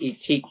me he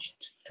teaches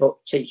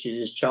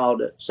his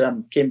child at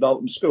Kim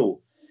Bolton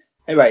School.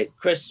 Anyway,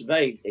 Chris is a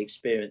very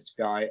experienced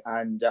guy,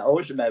 and I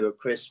always remember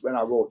Chris, when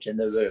I walked in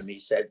the room, he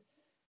said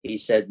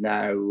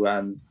now,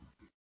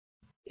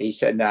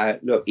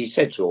 look, he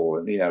said to all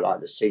of them, like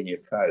the senior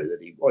pro,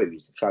 that he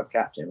was the club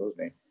captain,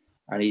 wasn't he?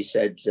 And he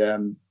said,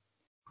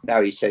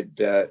 he said,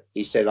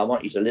 I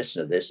want you to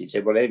listen to this. He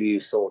said, whatever you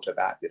thought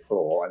about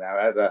before, and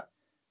however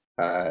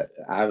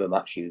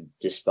much you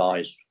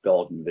despise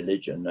God and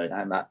religion,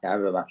 and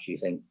however much you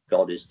think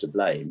God is to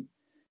blame,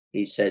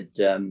 he said,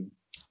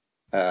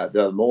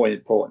 there are more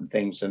important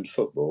things than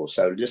football.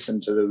 So listen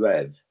to the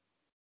Rev.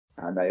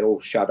 And they all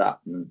shut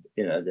up, and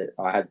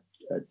I had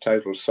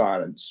total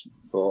silence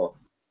for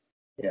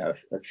a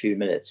few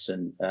minutes,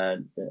 and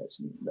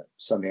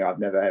something I've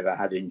never ever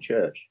had in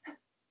church.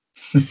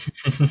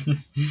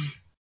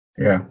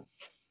 Yeah.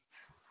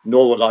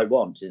 Nor would I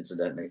want,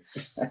 incidentally.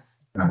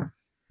 No.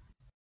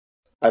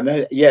 And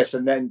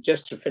then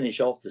just to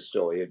finish off the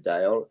story of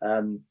Dale,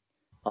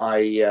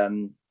 I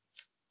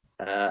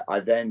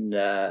then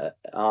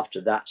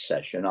after that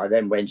session, I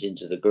then went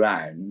into the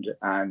ground,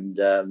 and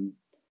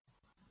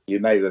you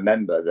may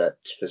remember that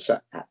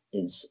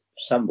in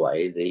some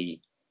way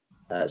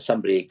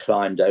somebody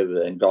climbed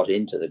over and got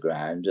into the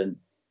ground, and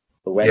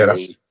when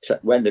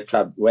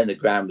the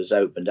ground was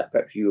opened up,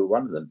 perhaps you were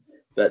one of them.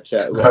 But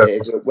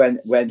when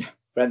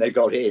they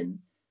got in,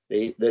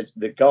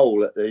 the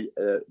goal at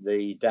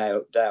the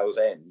Dale's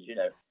end,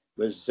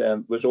 was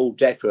all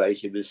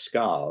decorated with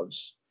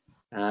scarves,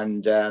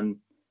 and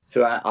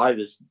throughout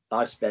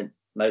I spent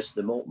most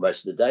of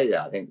the day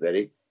there, I think,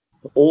 really.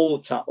 All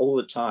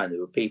the time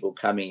there were people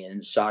coming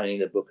in signing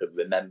the book of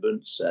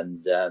remembrance,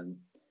 and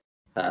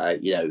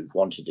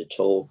wanted to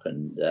talk,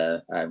 and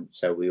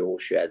so we all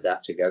shared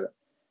that together,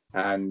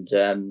 and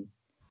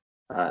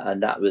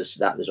that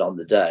was on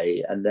the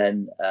day. And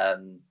then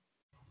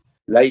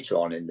later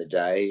on in the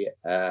day,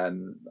 I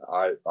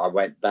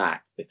went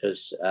back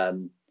because I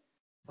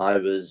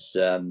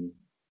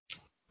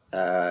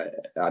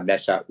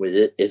met up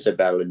with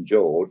Isabel and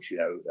George,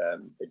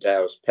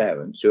 Dale's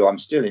parents, who I'm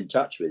still in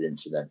touch with,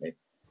 incidentally,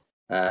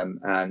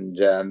 and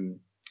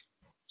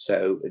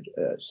so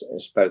I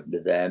spoke to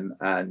them,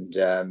 and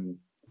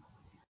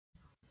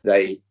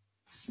I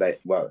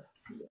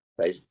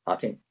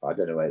think, I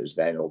don't know whether it was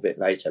then or a bit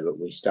later, but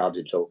we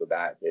started to talk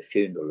about the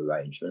funeral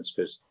arrangements,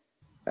 because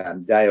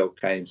Dale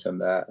came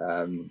from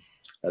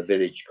a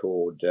village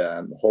called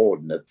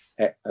Horden,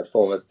 a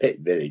former pit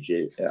village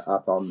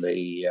up on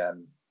the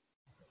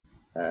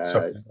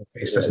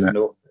northeast, isn't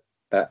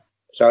it?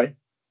 Sorry?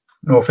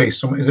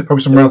 Northeast. Is it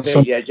probably somewhere else?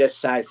 Yeah, just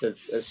south of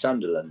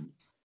Sunderland.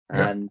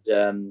 Yeah. And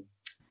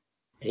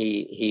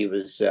he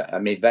was,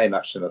 very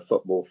much from a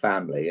football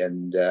family,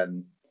 and a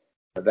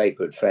very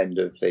good friend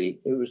of who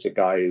was the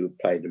guy who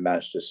played in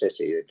Manchester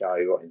City, the guy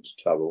who got into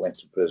trouble, went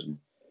to prison.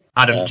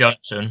 Adam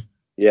Johnson.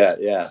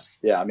 Yeah.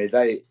 I mean,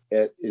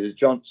 the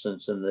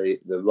Johnsons and the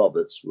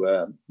Roberts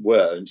were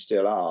and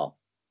still are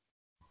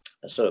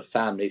a sort of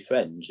family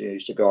friends. You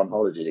used to go on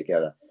holiday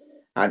together.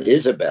 And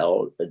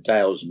Isabel,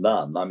 Dale's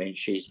mum, I mean,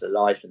 she's the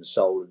life and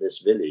soul of this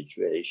village,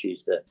 really.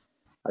 She's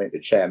I think the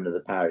chairman of the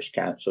parish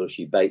council.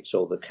 She bakes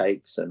all the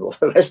cakes and all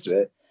the rest of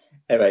it.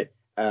 Anyway,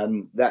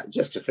 that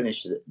just to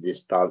finish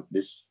this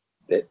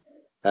bit,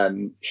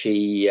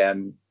 she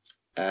and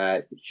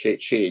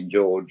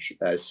George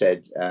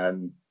said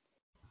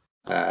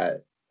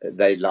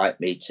they'd like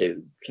me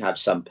to have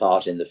some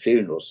part in the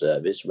funeral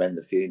service when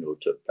the funeral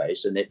took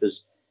place, and it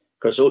was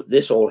because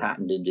this all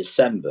happened in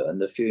December,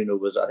 and the funeral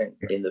was, I think,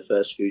 in the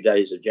first few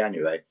days of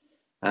January,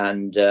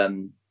 and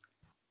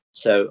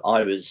so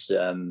I was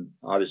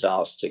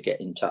asked to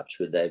get in touch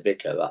with their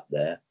vicar up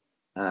there,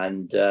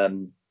 and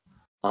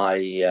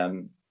I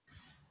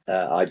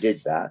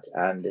did that,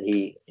 and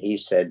he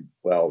said,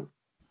 well,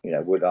 you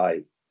know,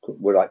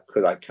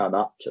 could I come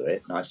up to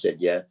it? And I said,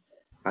 yeah.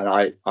 And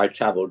I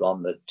travelled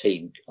on the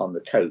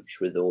coach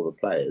with all the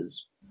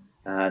players,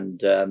 and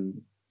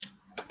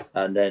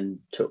then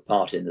took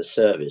part in the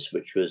service,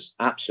 which was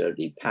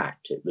absolutely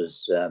packed. It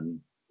was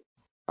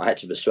I had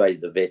to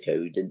persuade the vicar,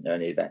 who didn't know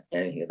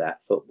anything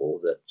about football,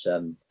 that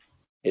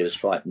it was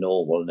quite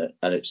normal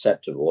and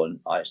acceptable.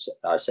 And I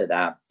said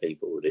our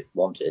people would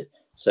want it.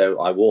 So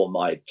I wore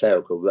my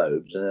clerical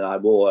robes, and then I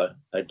wore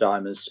a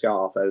diamond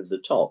scarf over the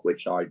top,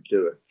 which I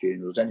do at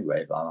funerals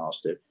anyway if I'm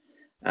asked to.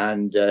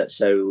 And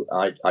so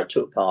I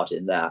took part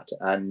in that,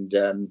 and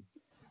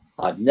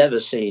I've never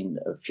seen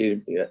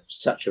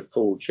such a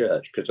full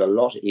church, because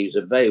he was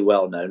a very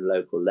well-known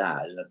local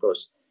lad, and of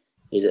course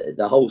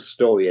the whole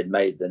story had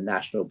made the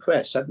national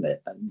press, hadn't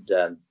it?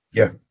 And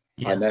yeah.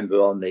 I remember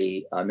on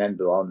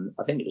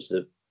I think it was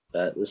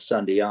the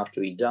Sunday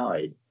after he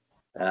died,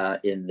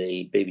 in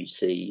the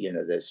BBC, you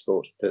know, the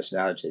Sports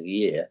Personality of the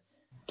Year,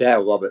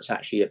 Dale Roberts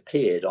actually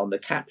appeared on the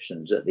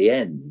captions at the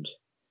end,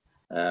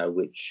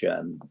 which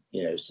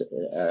you know,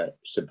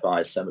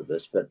 surprised some of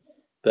us.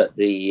 But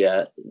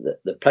the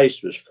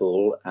place was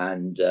full,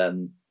 and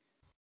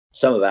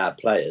some of our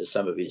players,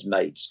 some of his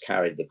mates,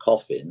 carried the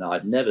coffin.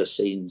 I've never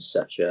seen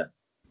such a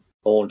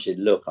haunted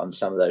look on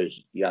some of those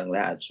young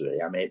lads,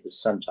 really. I mean, it was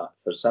sometimes,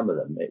 for some of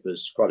them, it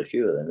was quite a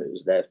few of them, it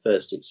was their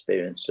first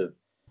experience of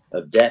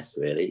death,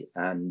 really,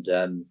 and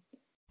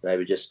they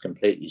were just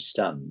completely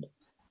stunned.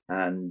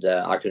 And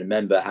I can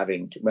remember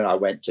when I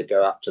went to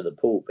go up to the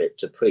pulpit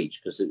to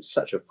preach, because it was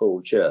such a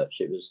full church,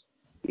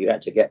 you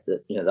had to get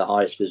the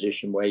highest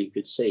position where you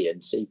could see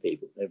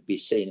people, be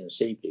seen and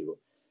see people.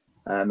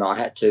 I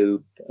had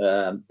to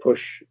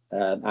push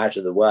out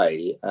of the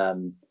way. I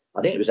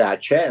think it was our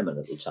chairman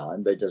at the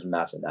time, but it doesn't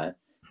matter now,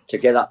 to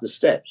get up the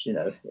steps. You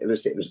know, it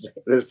was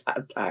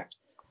that packed.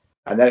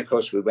 And then, of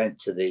course, we went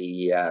to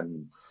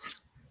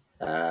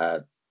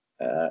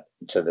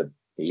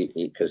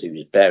because he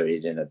was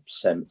buried in a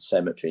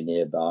cemetery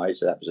nearby,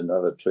 so that was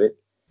another trip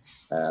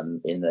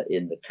in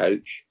the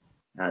coach,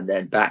 and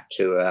then back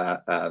to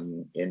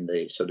in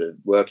the sort of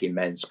working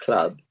men's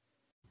club,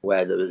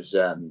 where there was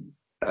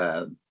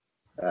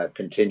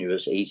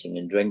continuous eating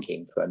and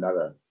drinking for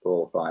another 4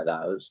 or 5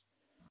 hours,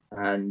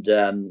 and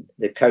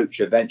the coach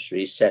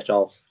eventually set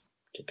off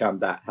to come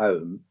back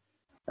home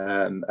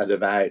at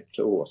about,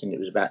 I think it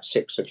was about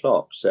 6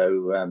 o'clock.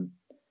 So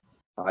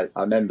I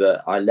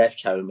remember I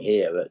left home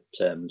here at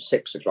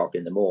 6 o'clock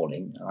in the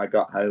morning. I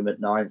got home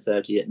at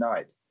 9:30 at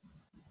night,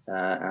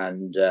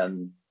 and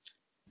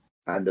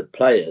the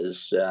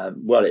players.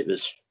 Well, it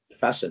was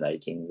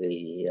fascinating,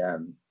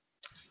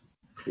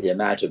 the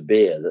amount of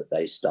beer that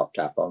they stocked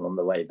up on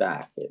the way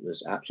back. It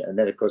was absolutely. And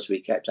then, of course,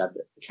 we kept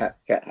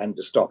having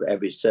to stop at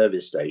every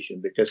service station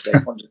because they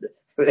wanted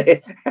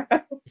it.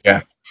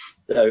 Yeah.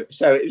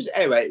 So it was,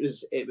 anyway.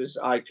 It was.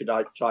 I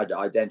tried to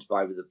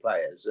identify with the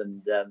players,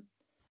 and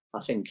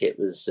I think it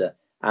was.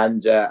 I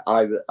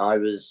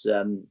was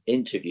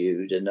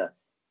interviewed, and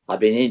I've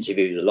been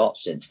interviewed a lot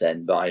since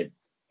then by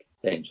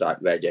things like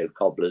Radio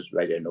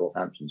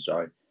Northampton,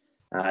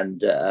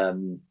 and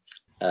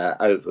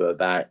over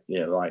about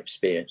my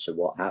experience of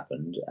what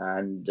happened,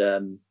 and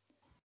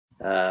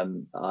I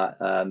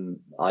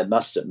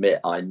must admit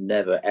I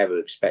never ever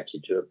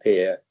expected to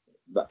appear,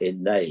 but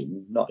in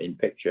name, not in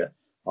picture,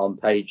 on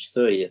page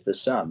 3 of the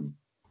Sun,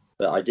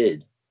 but I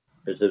did,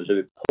 because there was a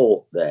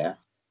report there,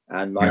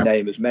 and my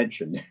name was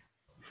mentioned.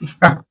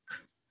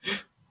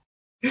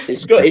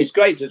 It's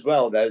great as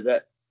well, though,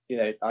 that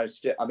I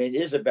mean,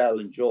 Isabel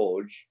and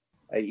George,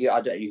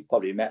 you've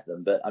probably met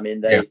them, but I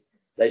mean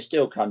they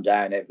still come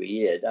down every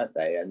year, don't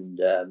they? And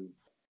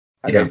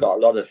they've got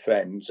a lot of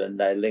friends, and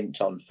they're linked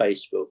on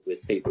Facebook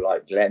with people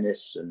like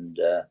Glennis and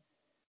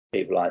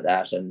people like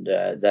that, and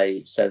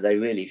they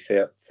really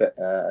feel.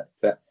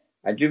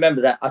 And do you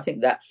remember that? I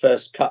think that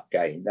first cup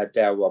game, that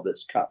Dale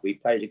Roberts Cup, we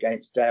played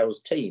against Dale's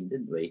team,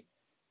 didn't we?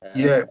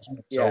 Yeah.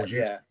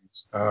 Yeah.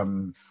 I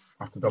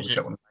have to double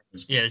check on the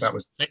names. Yeah, that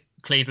was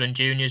Cleveland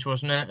Juniors,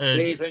 wasn't it?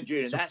 Cleveland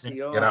Juniors. That's it.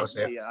 Yeah, that was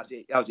it.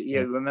 Yeah,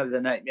 remember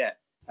the name? Yeah.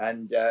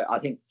 And I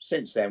think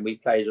since then we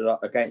played a lot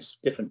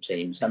against different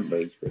teams, haven't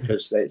we?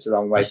 Because it's a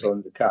long way for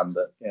them to come.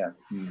 But yeah.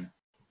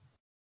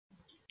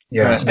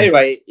 Yeah.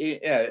 Anyway,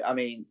 I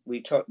mean,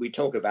 we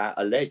talk about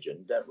a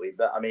legend, don't we?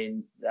 But I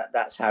mean,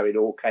 that's how it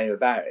all came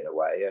about in a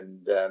way,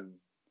 and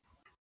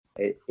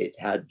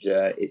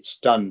it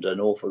stunned an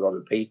awful lot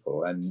of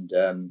people, and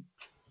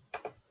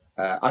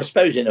I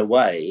suppose in a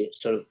way it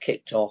sort of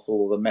kicked off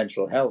all the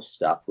mental health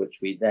stuff, which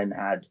we then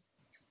had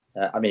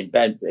I mean,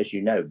 Ben, as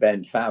you know,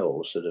 Ben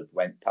Farrell sort of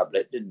went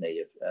public, didn't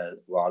he, a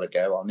while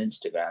ago on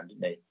Instagram,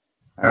 didn't he?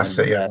 That's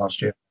it, yeah,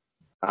 last year.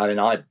 I mean,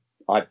 I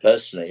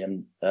personally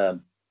am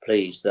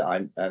pleased that I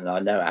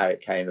know how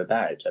it came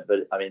about.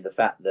 But I mean, the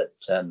fact that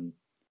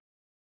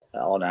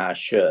on our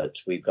shirt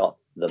we've got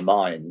the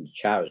Mind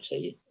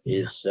charity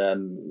is,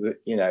 you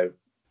know,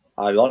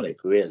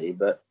 ironic, really,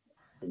 but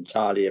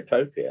entirely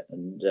appropriate.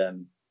 And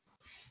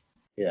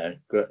you know,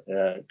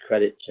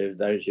 credit to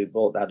those who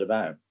brought that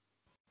about.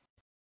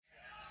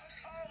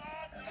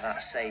 And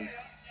that save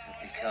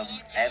will become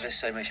ever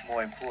so much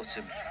more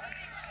important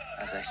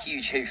as a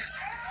huge hoof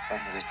from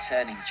the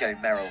returning Joe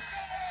Merrill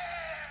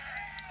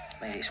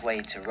made its way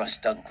into Russ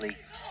Dunkley.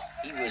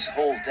 He was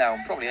hauled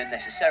down, probably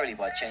unnecessarily,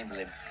 by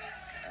Chamberlain,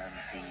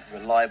 and the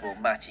reliable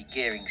Matty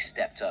Gearing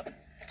stepped up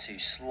to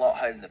slot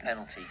home the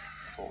penalty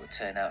for what would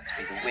turn out to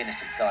be the winner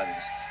for the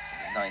Diamonds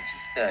in the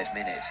 93rd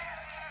minute.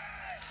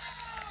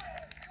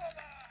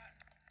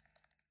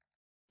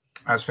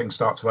 As things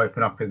start to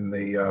open up in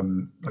the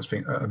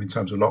in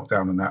terms of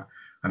lockdown and that,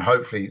 and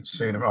hopefully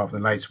sooner rather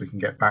than later we can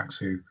get back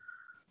to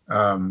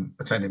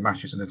attending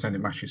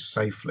matches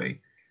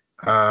safely.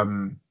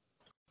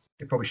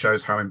 It probably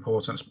shows how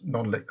important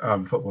non-league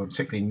football,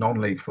 particularly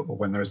non-league football,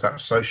 when there is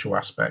that social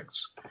aspect,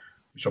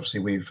 which obviously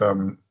which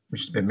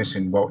has been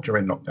missing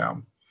during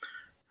lockdown.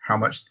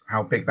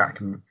 How big that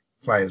can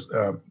play,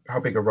 how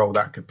big a role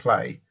that could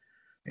play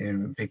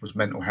in people's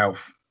mental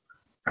health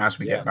as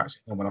we get back to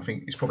normal. And I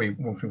think it's probably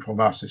one thing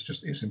from us.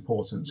 It's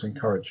important to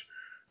encourage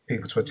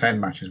people to attend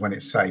matches when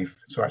it's safe,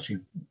 to actually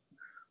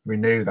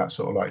renew that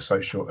sort of like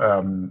social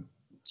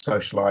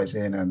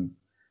socializing and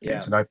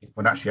getting to know people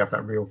and actually have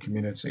that real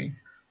community,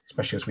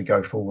 especially as we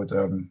go forward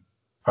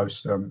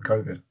post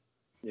COVID.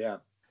 Yeah.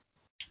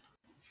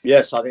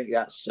 Yes, I think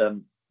that's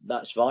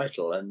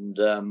vital. And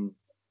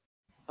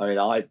I mean,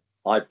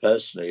 I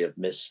personally have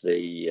missed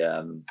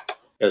the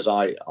because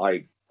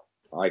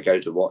I go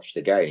to watch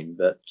the game,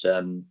 but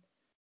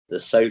the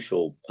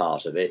social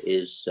part of it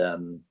is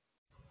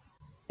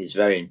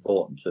very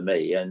important for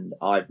me, and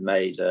I've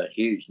made a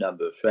huge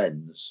number of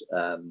friends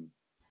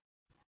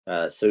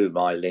through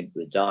my link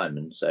with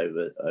Diamonds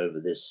over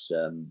this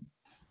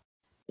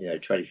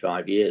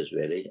 25 years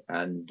really,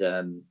 and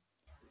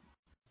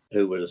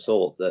who would have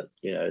thought that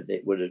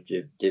it would have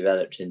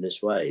developed in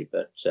this way,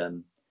 but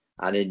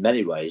and in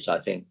many ways I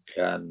think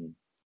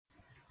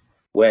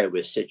where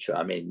we're situated,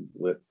 I mean,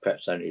 we're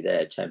perhaps only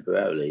there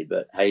temporarily,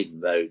 but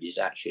Hayden Road is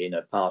actually in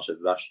a part of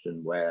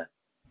Rushden where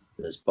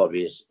there's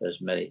probably as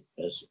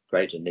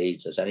greater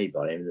needs as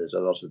anybody. I mean, there's a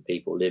lot of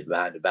people live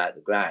round about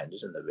the ground,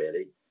 isn't there,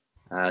 really?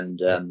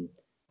 And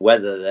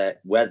whether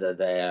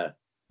they're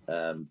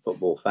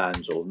football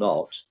fans or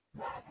not,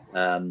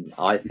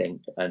 I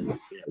think, and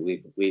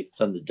we've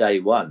from the day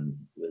one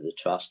with the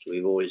trust,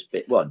 we've always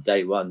been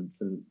day one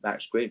from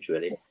Max Griggs,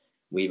 really.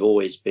 We've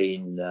always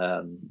been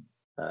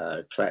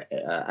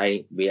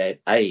we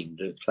aimed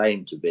and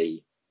claimed to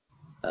be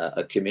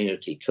a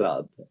community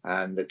club,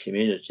 and the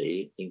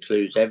community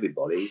includes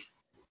everybody,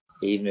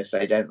 even if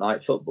they don't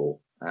like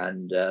football.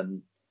 And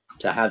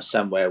to have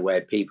somewhere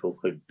where people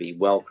could be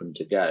welcome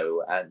to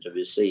go and to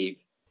receive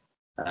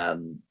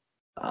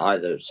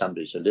either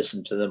somebody to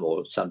listen to them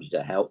or somebody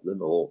to help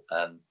them, or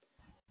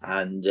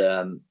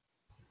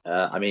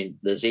I mean,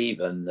 there's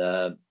even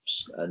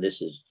and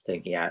this is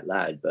thinking out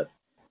loud, but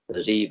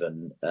there's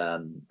even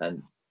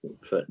and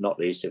for not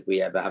least if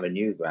we ever have a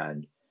new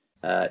ground,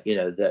 and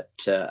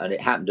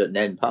it happened at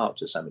Nen Park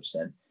to some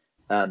extent.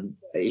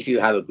 If you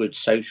have a good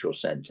social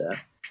centre,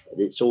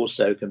 it's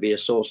also can be a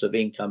source of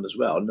income as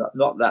well.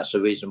 Not that's the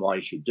reason why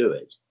you should do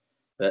it,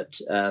 but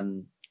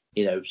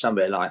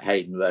somewhere like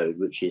Hayden Road,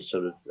 which is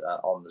sort of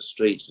on the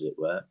street, as it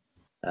were,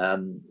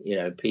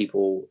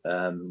 people.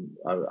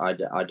 I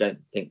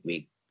don't think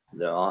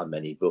there are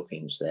many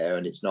bookings there,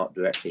 and it's not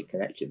directly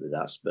connected with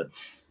us, but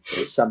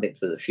it's something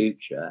for the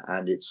future,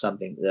 and it's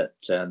something that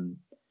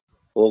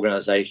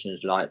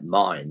organisations like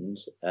Mind,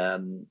 are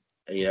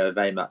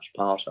very much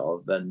part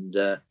of, and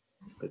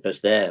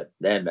because they're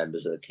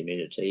members of the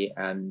community,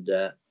 and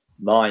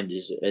Mind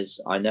is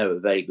I know a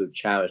very good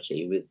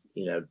charity with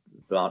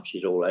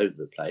branches all over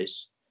the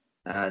place,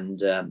 and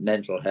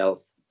mental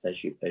health,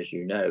 as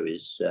you know,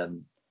 is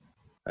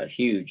a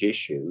huge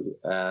issue,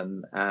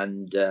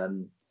 and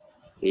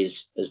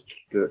is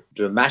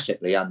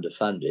dramatically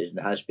underfunded and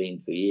has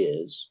been for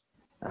years,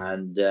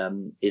 and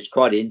it's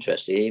quite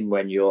interesting even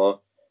when you're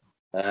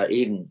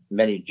even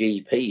many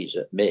GPs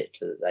admit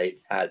that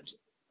they've had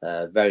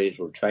very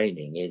little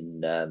training in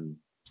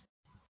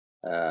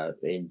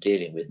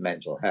dealing with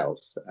mental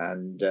health,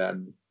 and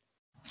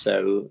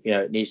so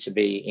it needs to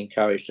be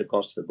encouraged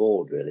across the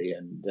board really,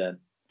 and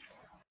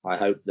I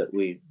hope that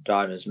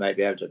Diamonds may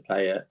be able to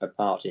play a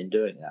part in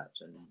doing that,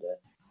 and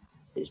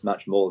it's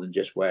much more than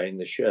just wearing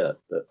the shirt,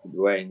 but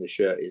wearing the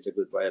shirt is a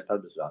good way of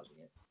publicising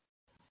it.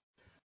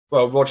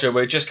 Well, Roger,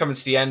 we're just coming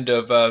to the end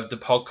of the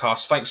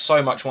podcast. Thanks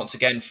so much once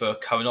again for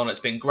coming on. It's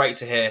been great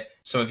to hear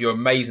some of your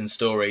amazing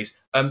stories.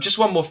 Just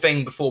one more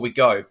thing before we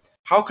go.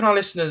 How can our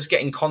listeners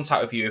get in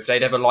contact with you if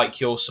they'd ever like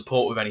your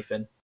support with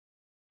anything?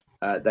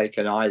 they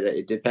can either.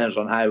 It depends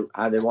on how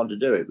they want to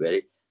do it,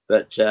 really.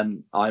 But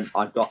I'm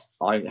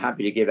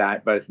happy to give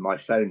out both my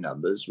phone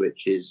numbers,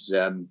 which is.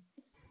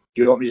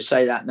 Do you want me to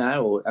say that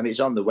now, or I mean, it's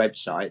on the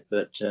website,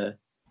 but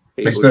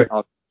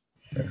people.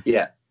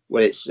 Yeah.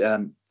 Well, it's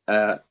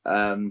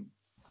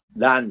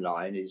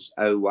landline is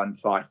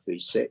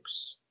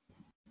 01536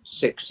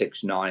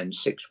 669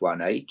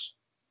 618.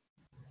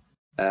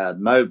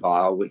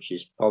 Mobile, which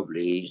is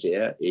probably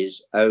easier,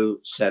 is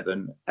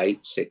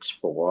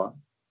 07864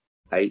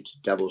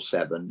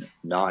 877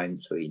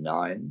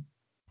 939.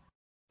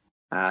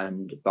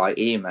 And by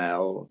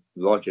email,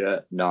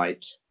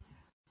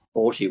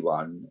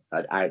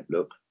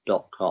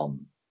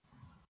 rogerknight41@outlook.com.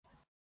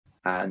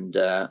 And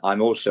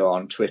I'm also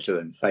on Twitter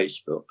and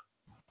Facebook.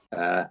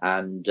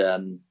 And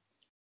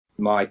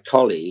my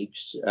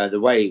colleagues, the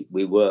way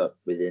we work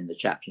within the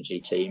chaplaincy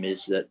team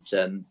is that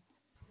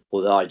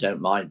although I don't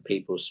mind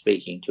people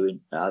speaking to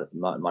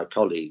my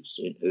colleagues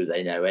who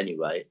they know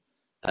anyway,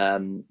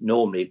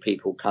 normally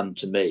people come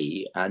to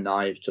me and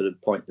I sort of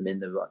point them in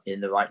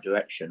the right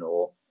direction,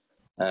 or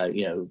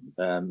and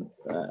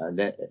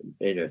then,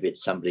 if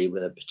it's somebody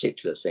with a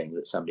particular thing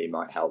that somebody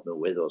might help them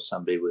with, or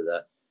somebody with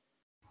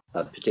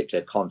a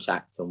particular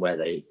contact from where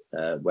they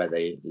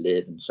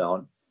live and so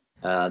on,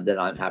 then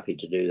I'm happy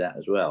to do that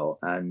as well.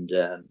 And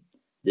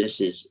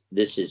this is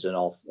an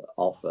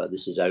offer.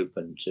 This is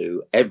open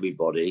to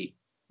everybody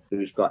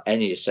who's got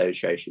any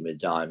association with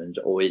Diamonds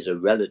or is a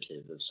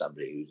relative of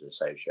somebody who's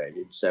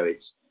associated. So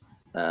it's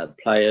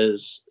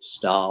players,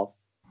 staff,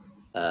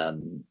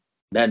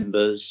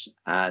 members,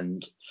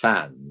 and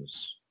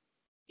fans,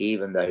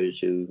 even those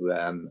who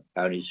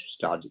only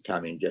started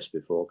coming just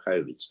before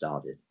COVID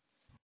started.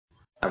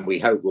 And we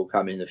hope will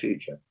come in the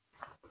future.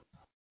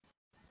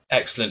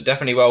 Excellent,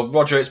 definitely. Well,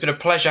 Roger, it's been a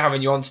pleasure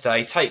having you on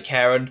today. Take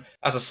care, and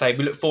as I say,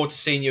 we look forward to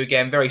seeing you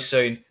again very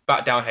soon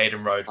back down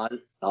Hayden Road. I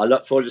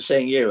look forward to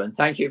seeing you, and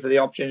thank you for the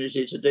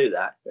opportunity to do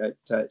that.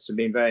 It's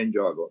been very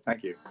enjoyable.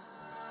 Thank you.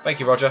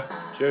 Thank you, Roger.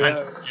 Cheerio.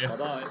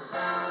 Bye-bye.